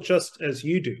I feel just as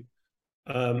you do.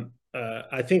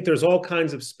 I think there's all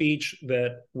kinds of speech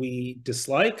that we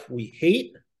dislike, we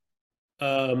hate.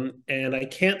 And I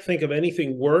can't think of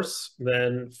anything worse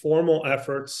than formal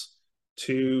efforts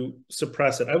to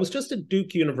suppress it. I was just at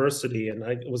Duke University, and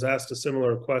I was asked a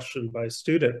similar question by a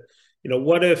student.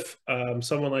 What if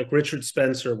someone like Richard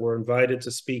Spencer were invited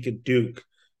to speak at Duke?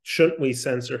 Shouldn't we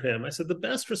censor him? I said the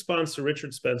best response to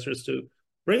Richard Spencer is to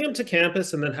bring him to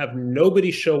campus and then have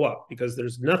nobody show up, because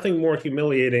there's nothing more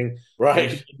humiliating right.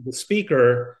 than the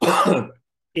speaker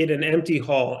in an empty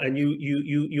hall. And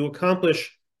you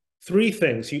accomplish three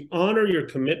things. You honor your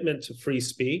commitment to free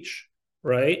speech,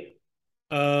 right?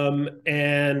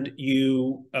 And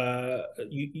you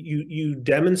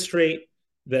demonstrate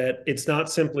that it's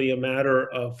not simply a matter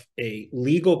of a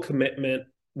legal commitment,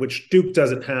 which Duke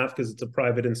doesn't have because it's a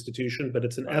private institution, but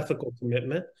it's an ethical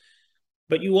commitment.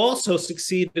 But you also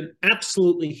succeed in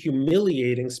absolutely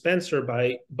humiliating Spencer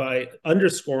by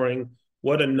underscoring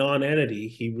what a non-entity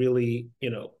he really,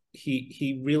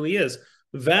 he really is.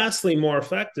 Vastly more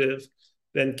effective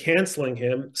than canceling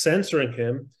him, censoring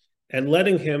him, and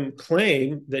letting him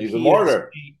claim that he's a martyr.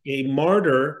 Is a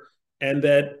martyr, and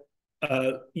that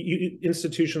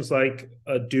institutions like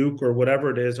Duke or whatever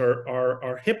it is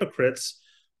are hypocrites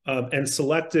and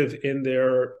selective in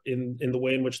the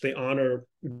way in which they honor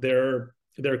their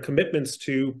commitments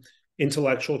to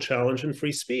intellectual challenge and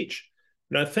free speech.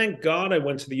 Now, thank God I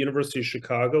went to the University of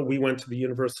Chicago. We went to the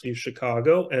University of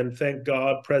Chicago, and thank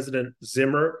God President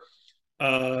Zimmer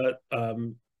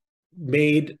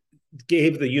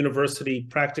gave the university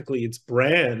practically its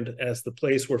brand as the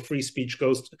place where free speech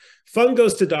fun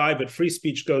goes to die, but free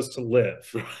speech goes to live.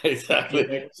 Right,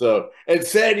 exactly. So it's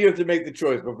sad you have to make the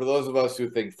choice, but for those of us who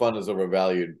think fun is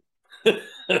overvalued.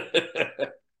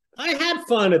 I had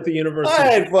fun at the university. I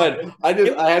had fun. I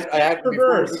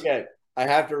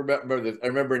have to remember this. I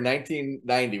remember in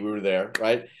 1990 we were there,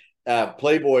 right?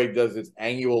 Playboy does its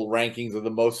annual rankings of the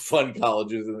most fun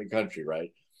colleges in the country,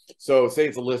 right? So say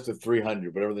it's a list of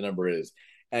 300, whatever the number is.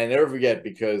 And I never forget,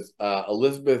 because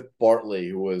Elizabeth Bartley,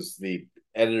 who was the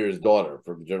editor's daughter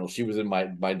for the journal, she was in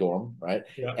my dorm, right?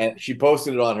 Yeah. And she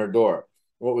posted it on her door.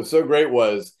 What was so great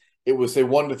was it was, say,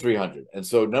 1 to 300. And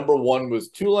so number 1 was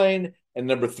Tulane, and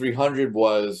number 300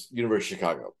 was University of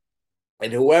Chicago.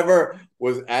 And whoever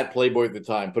was at Playboy at the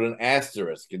time put an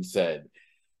asterisk and said,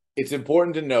 it's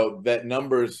important to note that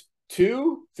numbers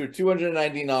 2 through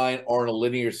 299 are on a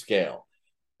linear scale.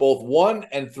 Both 1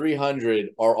 and 300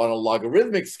 are on a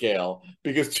logarithmic scale,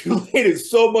 because Tulane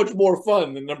is so much more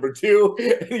fun than number 2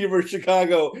 and the University of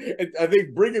Chicago. And I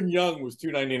think Brigham Young was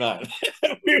 299.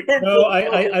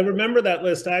 I remember that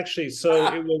list, actually.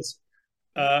 So it was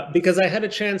because I had a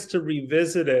chance to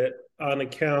revisit it on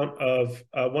account of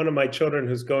one of my children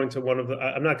who's going to one of the,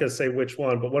 I'm not going to say which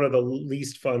one, but one of the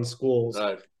least fun schools.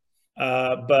 Right.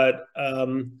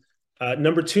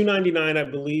 Number 299, I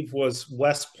believe, was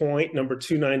West Point. Number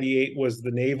 298 was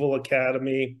the Naval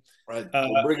Academy. Right.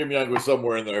 Brigham Young was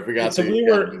somewhere in there. I forgot. So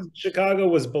Chicago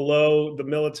was below the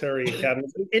military academy.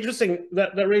 Interesting.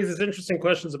 That raises interesting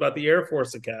questions about the Air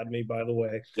Force Academy, by the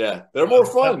way. Yeah, they're more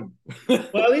fun.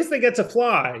 Well, at least they get to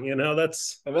fly.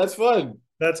 That's fun.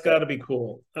 That's got to be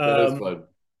cool. That is fun.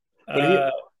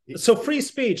 So free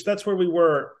speech. That's where we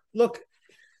were. Look,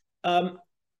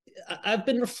 I've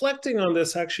been reflecting on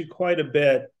this actually quite a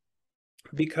bit,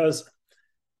 because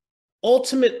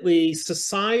ultimately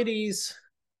societies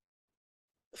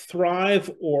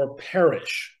thrive or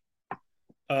perish,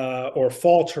 or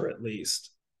falter, at least,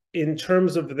 in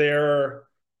terms of the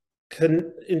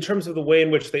way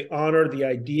in which they honor the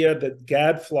idea that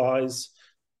gadflies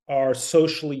are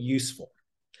socially useful,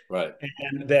 right,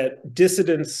 and that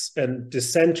dissidents and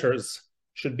dissenters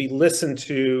should be listened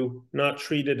to, not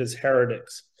treated as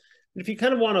heretics. If you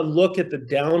kind of want to look at the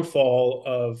downfall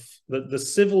of the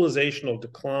civilizational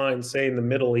decline, say in the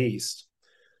Middle East,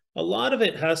 a lot of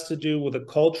it has to do with a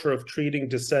culture of treating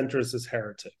dissenters as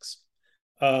heretics,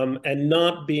 and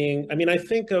not being, I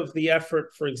think of the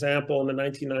effort, for example, in the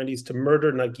 1990s to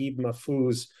murder Naguib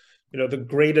Mahfouz, the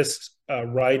greatest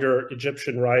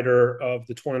Egyptian writer of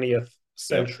the 20th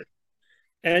century. Yeah.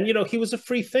 And, he was a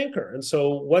free thinker. And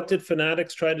so what did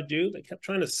fanatics try to do? They kept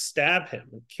trying to stab him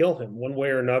and kill him one way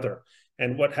or another.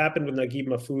 And what happened with Naguib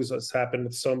Mahfouz has happened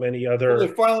with so many other... Well,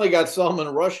 they finally got Salman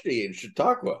Rushdie in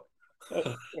Chautauqua.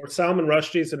 Or Salman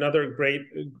Rushdie is another great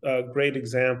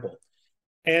example.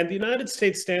 And the United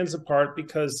States stands apart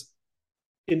because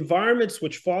environments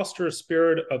which foster a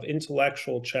spirit of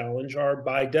intellectual challenge are,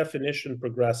 by definition,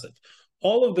 progressive.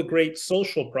 All of the great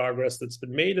social progress that's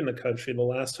been made in the country in the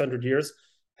last 100 years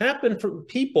happened from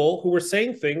people who were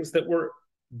saying things that were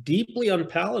deeply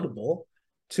unpalatable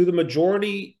to the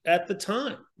majority at the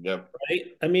time. Yep. Right?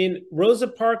 I mean, Rosa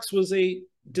Parks was a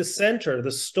dissenter.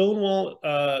 The Stonewall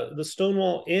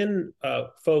Inn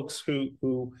folks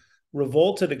who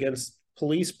revolted against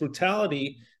police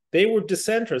brutality, they were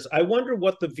dissenters. I wonder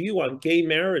what the view on gay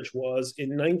marriage was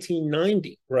in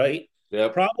 1990, right?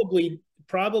 Yep. Probably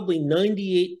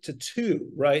 98-2,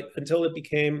 right? Until it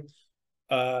became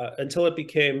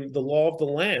the law of the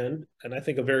land, and I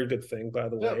think a very good thing, by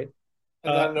the way.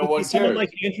 And now no one someone cares.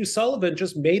 like Andrew Sullivan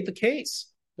just made the case.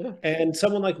 Yeah. And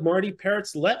someone like Marty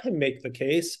Peretz let him make the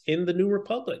case in the New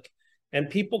Republic. And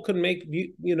people could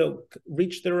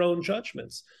reach their own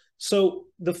judgments. So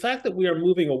the fact that we are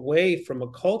moving away from a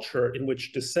culture in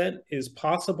which dissent is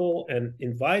possible and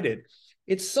invited,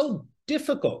 it's so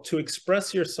difficult to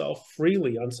express yourself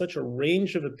freely on such a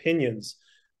range of opinions,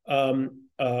 a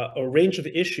range of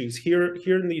issues here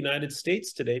in the United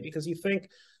States today, because you think,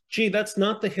 gee, that's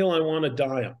not the hill I want to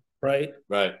die on, right?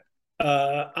 Right.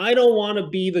 I don't want to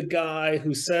be the guy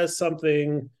who says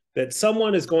something that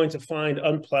someone is going to find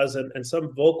unpleasant and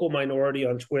some vocal minority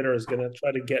on Twitter is going to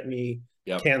try to get me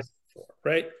canceled for,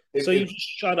 right? So you just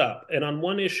shut up. And on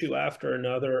one issue after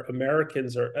another,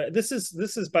 Americans are, this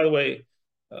is, by the way,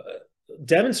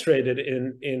 demonstrated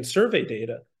in survey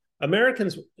data.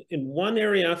 Americans in one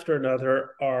area after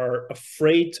another are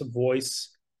afraid to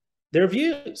voice their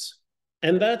views.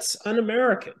 And that's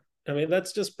un-American. I mean,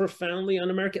 that's just profoundly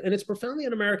un-American. And it's profoundly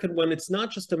un-American when it's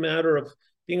not just a matter of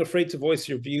being afraid to voice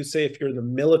your views, say if you're in the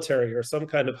military or some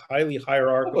kind of highly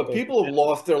hierarchical. But people have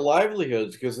lost their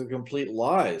livelihoods because of complete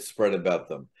lies spread about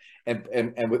them. And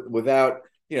without,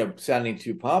 sounding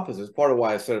too pompous, as part of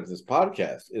why I set up this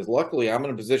podcast is luckily I'm in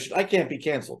a position I can't be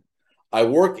canceled. I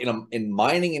work in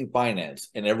mining and finance,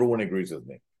 and everyone agrees with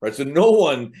me. Right. So no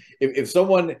one, if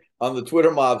someone on the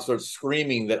Twitter mob starts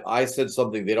screaming that I said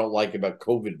something they don't like about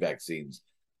COVID vaccines,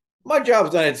 my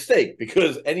job's not at stake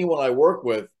because anyone I work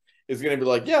with is going to be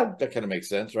like, yeah, that kind of makes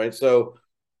sense. Right. So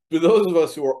for those of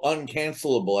us who are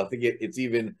uncancelable, I think it's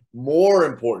even more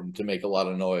important to make a lot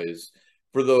of noise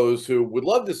for those who would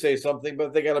love to say something,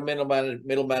 but they got a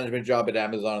middle management job at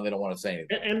Amazon and they don't want to say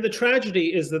anything. And the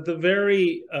tragedy is that the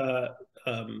very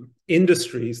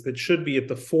industries that should be at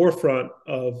the forefront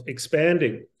of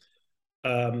expanding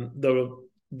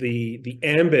the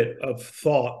ambit of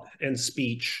thought and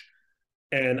speech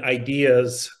and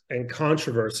ideas and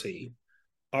controversy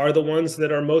are the ones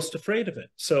that are most afraid of it.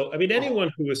 So, I mean,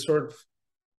 anyone who is sort of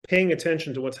paying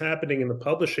attention to what's happening in the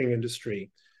publishing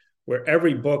industry, where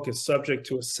every book is subject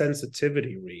to a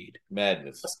sensitivity read,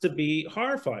 madness, has to be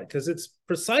horrified, because it's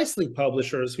precisely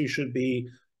publishers who should be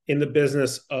in the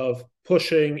business of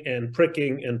pushing and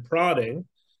pricking and prodding.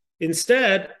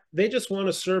 Instead, they just want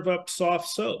to serve up soft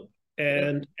soap.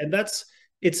 And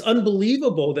it's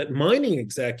unbelievable that mining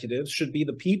executives should be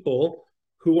the people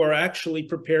who are actually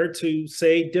prepared to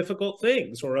say difficult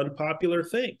things or unpopular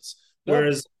things.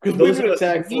 Whereas those of us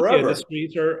in the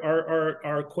industries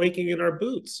are quaking in our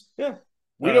boots. Yeah.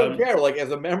 We don't care. Like,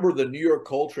 as a member of the New York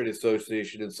Coal Trade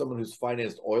Association and someone who's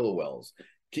financed oil wells,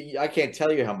 I can't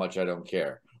tell you how much I don't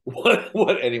care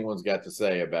what anyone's got to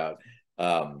say about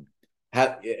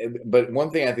but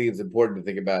one thing I think is important to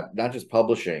think about, not just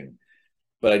publishing,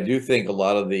 but I do think a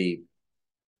lot of the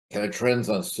kind of trends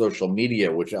on social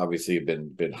media, which obviously have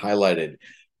been highlighted,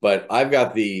 but I've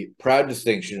got the proud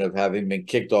distinction of having been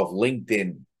kicked off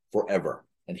LinkedIn forever.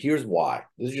 And here's why.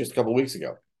 This is just a couple of weeks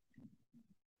ago.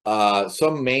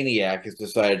 Some maniac has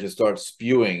decided to start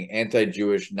spewing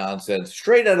anti-Jewish nonsense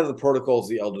straight out of the Protocols of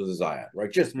the Elders of Zion,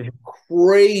 right? Just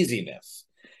craziness.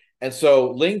 And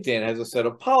so LinkedIn has a set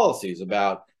of policies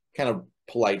about kind of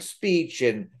polite speech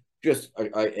and just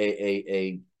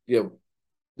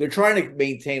they're trying to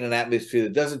maintain an atmosphere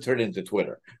that doesn't turn into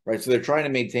Twitter, right? So they're trying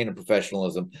to maintain a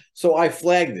professionalism. So I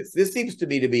flagged this. This seems to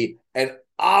me to be an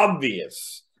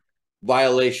obvious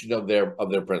violation of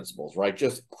their principles, right?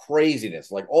 Just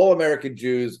craziness. Like, all American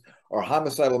Jews are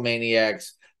homicidal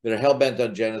maniacs that are hell-bent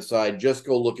on genocide. Just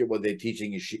go look at what they teach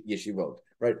in yeshivot,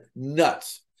 right?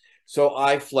 Nuts. So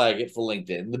I flag it for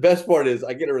LinkedIn. The best part is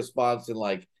I get a response in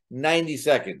like 90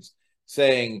 seconds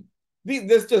saying,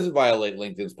 this doesn't violate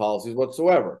LinkedIn's policies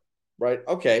whatsoever, right?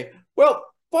 Okay, well,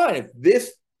 fine. If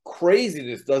this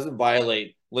craziness doesn't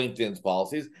violate LinkedIn's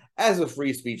policies, as a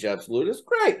free speech absolutist,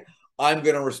 great. I'm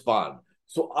going to respond.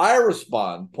 So I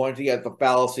respond, pointing at the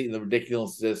fallacy and the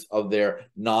ridiculousness of their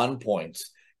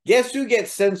non-points. Guess who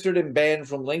gets censored and banned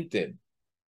from LinkedIn?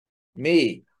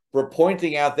 Me, for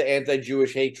pointing out the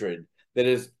anti-Jewish hatred that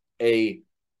is a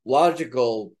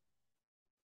logical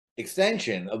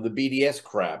extension of the BDS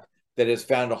crap that has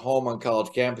found a home on college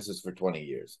campuses for 20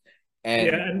 years.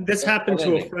 And this happened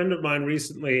to a friend of mine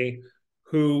recently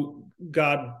who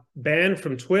got banned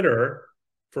from Twitter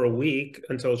for a week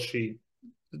until she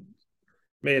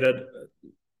made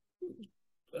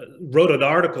wrote an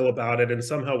article about it and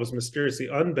somehow was mysteriously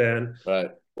unbanned.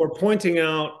 Right. Or pointing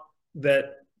out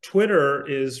that Twitter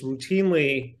is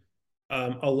routinely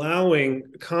allowing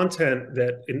content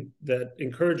that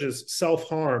encourages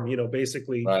self-harm,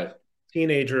 basically right.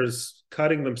 teenagers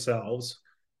cutting themselves,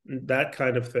 that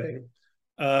kind of thing.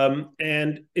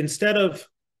 And instead of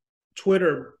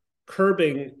Twitter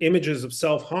curbing images of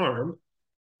self-harm,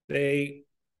 they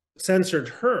censored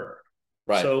her.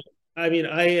 Right. So, I mean,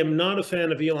 I am not a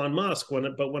fan of Elon Musk,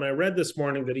 but when I read this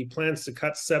morning that he plans to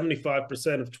cut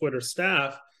 75% of Twitter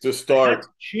staff, to start, I had to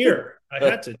cheer. I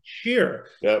had to cheer.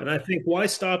 Yep. And I think, why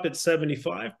stop at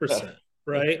 75%,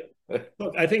 right?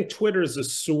 Look, I think Twitter is a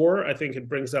sore. I think it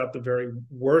brings out the very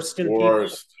worst in people.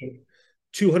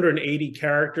 280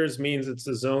 characters means it's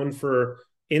a zone for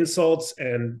insults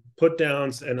and put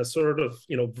downs and a sort of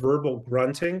verbal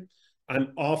grunting.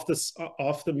 I'm off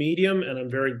the medium, and I'm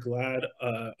very glad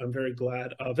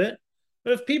of it.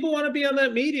 But if people want to be on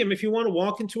that medium, if you want to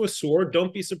walk into a store,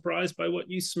 don't be surprised by what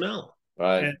you smell.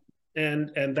 Right.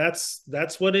 And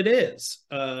that's what it is.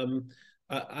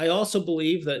 I also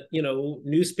believe that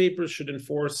newspapers should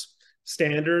enforce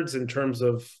standards in terms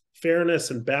of fairness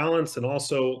and balance, and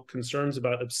also concerns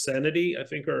about obscenity, I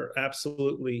think, are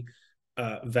absolutely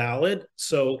valid.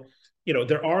 So,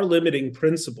 there are limiting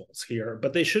principles here,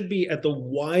 but they should be at the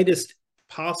widest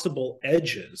possible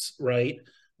edges, right?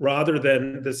 Rather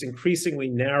than this increasingly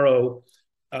narrow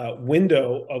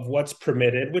window of what's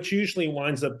permitted, which usually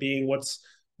winds up being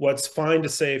what's fine to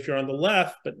say if you're on the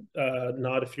left, but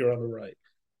not if you're on the right.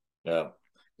 Yeah.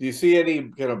 Do you see any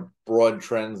kind of broad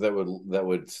trends that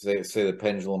would say the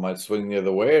pendulum might swing the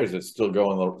other way, or is it still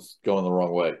going the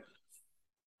wrong way?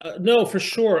 No, for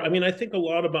sure. I mean, I think a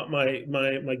lot about my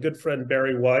good friend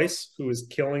Bari Weiss, who is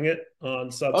killing it on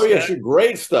Substack. Oh yeah,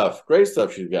 great stuff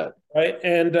she's got. Right,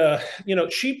 and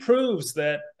she proves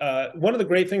that one of the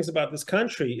great things about this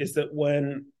country is that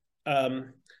when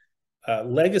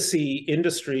legacy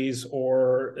industries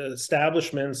or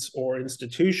establishments or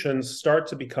institutions start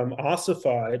to become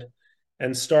ossified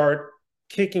and start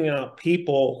kicking out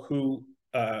people who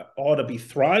ought to be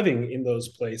thriving in those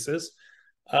places,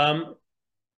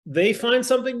 they find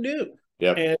something new.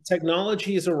 Yep. And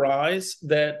technologies arise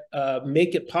that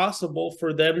make it possible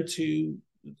for them to,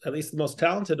 at least the most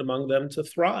talented among them, to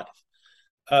thrive.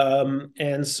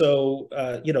 And so,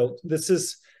 this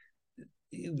is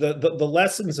the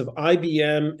lessons of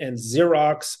IBM and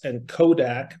Xerox and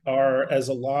Kodak are as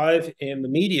alive in the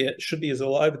media, should be as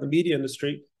alive in the media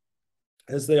industry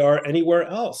as they are anywhere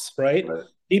else, right?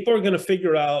 People are going to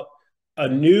figure out a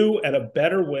new and a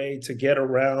better way to get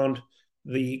around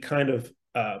the kind of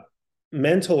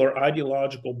mental or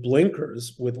ideological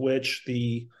blinkers with which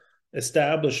the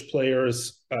established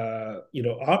players,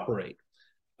 operate.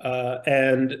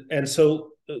 And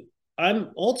so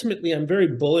I'm very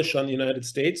bullish on the United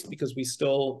States because we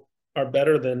still are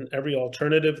better than every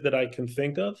alternative that I can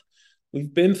think of.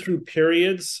 We've been through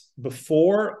periods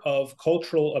before of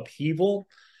cultural upheaval,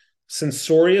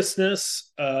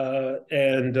 censoriousness,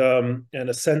 and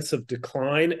a sense of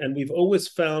decline. And we've always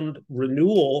found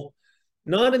renewal,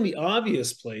 not in the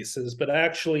obvious places, but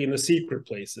actually in the secret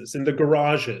places, in the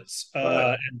garages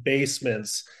and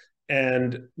basements,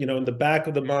 and in the back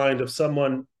of the mind of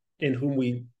someone in whom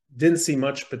we didn't see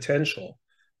much potential,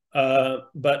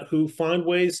 but who find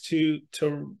ways to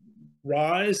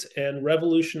rise and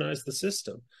revolutionize the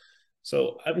system.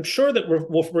 So I'm sure that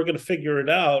we're going to figure it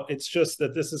out. It's just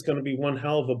that this is going to be one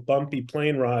hell of a bumpy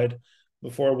plane ride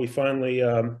before we finally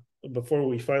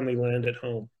land at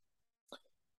home.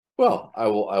 Well, I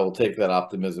will take that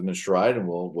optimism in stride, and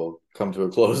we'll come to a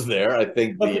close there. I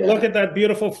think look at that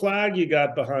beautiful flag you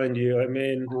got behind you. I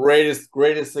mean, greatest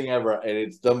thing ever, and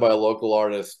it's done by a local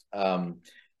artist.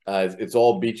 It's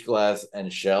all beach glass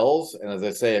and shells, and as I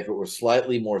say, if it were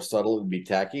slightly more subtle, it'd be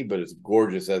tacky, but it's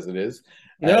gorgeous as it is.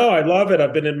 No, I love it.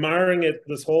 I've been admiring it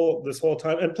this whole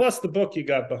time, and plus the book you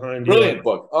got behind you. Brilliant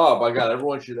book. Oh my God,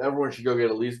 everyone should go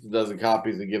get at least a dozen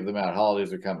copies and give them out.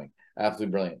 Holidays are coming.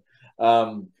 Absolutely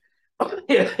brilliant.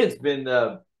 Yeah, it's been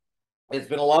a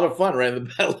lot of fun, right?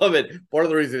 I love it. Part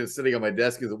of the reason it's sitting on my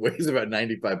desk is it weighs about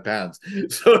 95 pounds.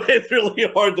 So it's really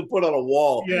hard to put on a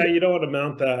wall. Yeah, you don't want to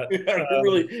mount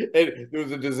that. There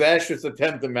was a disastrous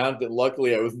attempt to mount it.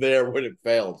 Luckily, I was there when it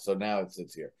failed. So now it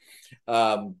sits here.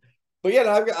 But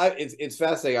yeah, it's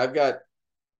fascinating. I've got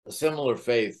a similar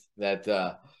faith that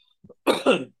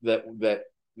that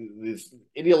this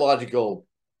ideological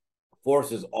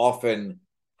forces often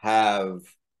have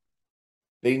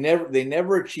they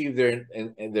never achieve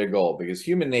their goal, because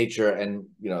human nature, and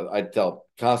I tell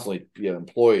constantly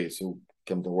employees who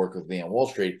come to work with me on Wall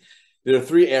Street, there are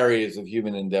three areas of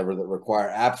human endeavor that require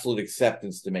absolute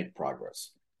acceptance to make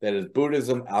progress. That is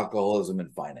Buddhism, alcoholism,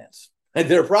 and finance. And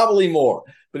there are probably more,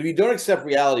 but if you don't accept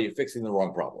reality, you're fixing the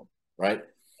wrong problem, right?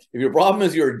 If your problem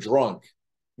is you're drunk,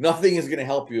 nothing is going to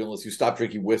help you unless you stop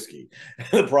drinking whiskey.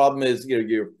 The problem is,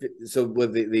 so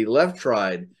what the left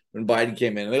tried when Biden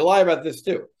came in, and they lie about this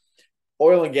too.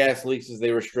 Oil and gas leases,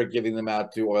 they restrict giving them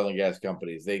out to oil and gas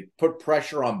companies. They put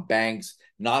pressure on banks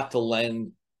not to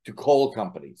lend to coal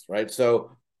companies, right?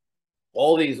 So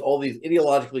all these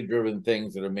ideologically driven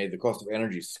things that have made the cost of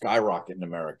energy skyrocket in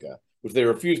America, which they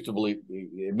refuse to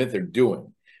admit they're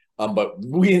doing. But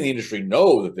we in the industry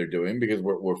know that they're doing because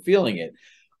we're feeling it.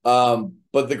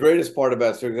 But the greatest part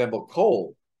about, for example,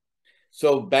 coal.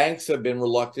 So banks have been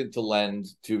reluctant to lend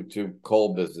to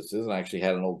coal businesses. And I actually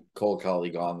had an old coal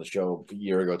colleague on the show a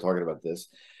year ago talking about this.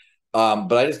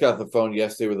 But I just got the phone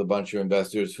yesterday with a bunch of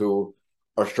investors who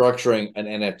are structuring an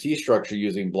NFT structure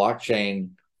using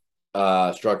blockchain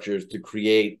structures to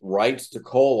create rights to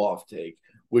coal offtake,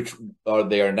 which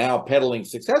they are now peddling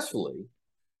successfully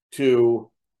to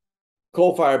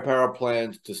coal-fired power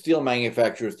plants, to steel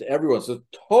manufacturers, to everyone. So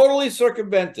totally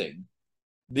circumventing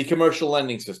the commercial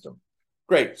lending system.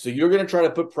 Great. So you're going to try to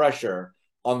put pressure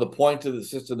on the point of the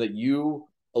system that you,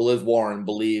 Liz Warren,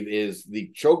 believe is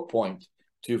the choke point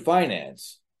to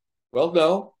finance. Well,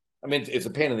 no. I mean, it's a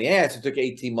pain in the ass. It took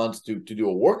 18 months to do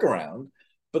a workaround,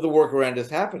 but the workaround is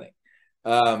happening.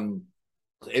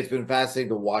 It's been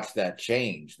fascinating to watch that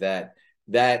change, that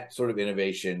sort of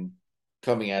innovation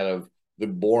coming out of the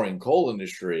boring coal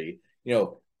industry.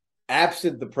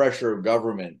 Absent the pressure of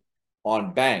government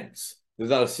on banks, there's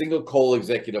not a single coal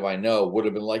executive I know would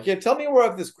have been like, yeah, tell me more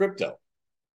about this crypto.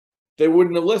 They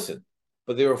wouldn't have listened,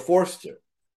 but they were forced to.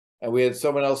 And we had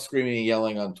someone else screaming and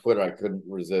yelling on Twitter, I couldn't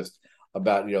resist,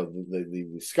 about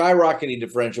the skyrocketing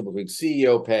differential between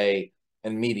CEO pay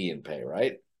and median pay,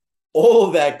 right? All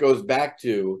of that goes back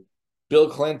to Bill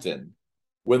Clinton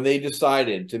when they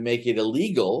decided to make it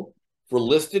illegal for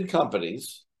listed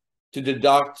companies to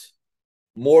deduct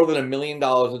more than $1 million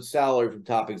in salary from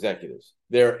top executives.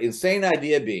 Their insane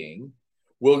idea being,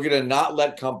 we're going to not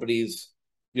let companies,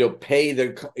 pay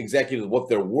their executives what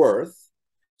they're worth,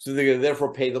 so they're going to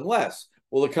therefore pay them less.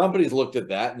 Well, the companies looked at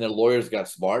that, and their lawyers got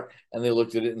smart, and they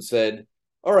looked at it and said,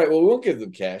 all right, well, we won't give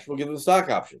them cash. We'll give them stock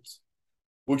options,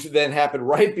 which then happened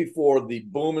right before the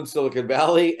boom in Silicon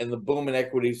Valley and the boom in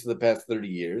equities for the past 30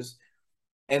 years.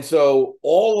 And so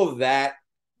all of that,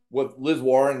 what Liz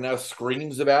Warren now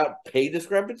screams about, pay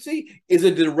discrepancy, is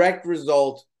a direct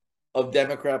result of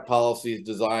Democrat policies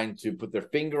designed to put their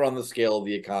finger on the scale of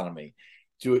the economy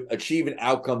to achieve an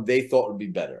outcome they thought would be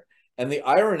better. And the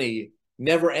irony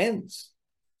never ends.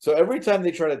 So every time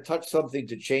they try to touch something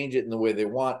to change it in the way they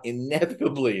want,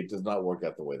 inevitably it does not work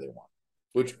out the way they want,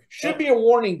 which should be a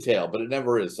warning tale, but it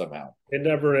never is somehow. It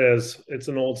never is. It's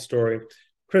an old story.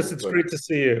 Chris, it's great to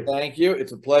see you. Thank you.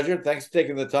 It's a pleasure. Thanks for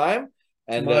taking the time.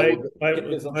 And my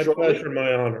pleasure,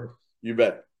 my honor. You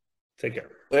bet. Take care.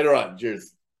 Later on.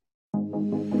 Cheers.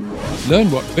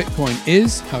 Learn what Bitcoin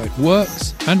is, how it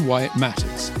works, and why it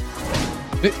matters.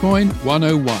 Bitcoin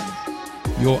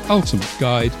 101, your ultimate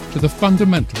guide to the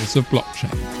fundamentals of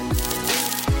blockchain.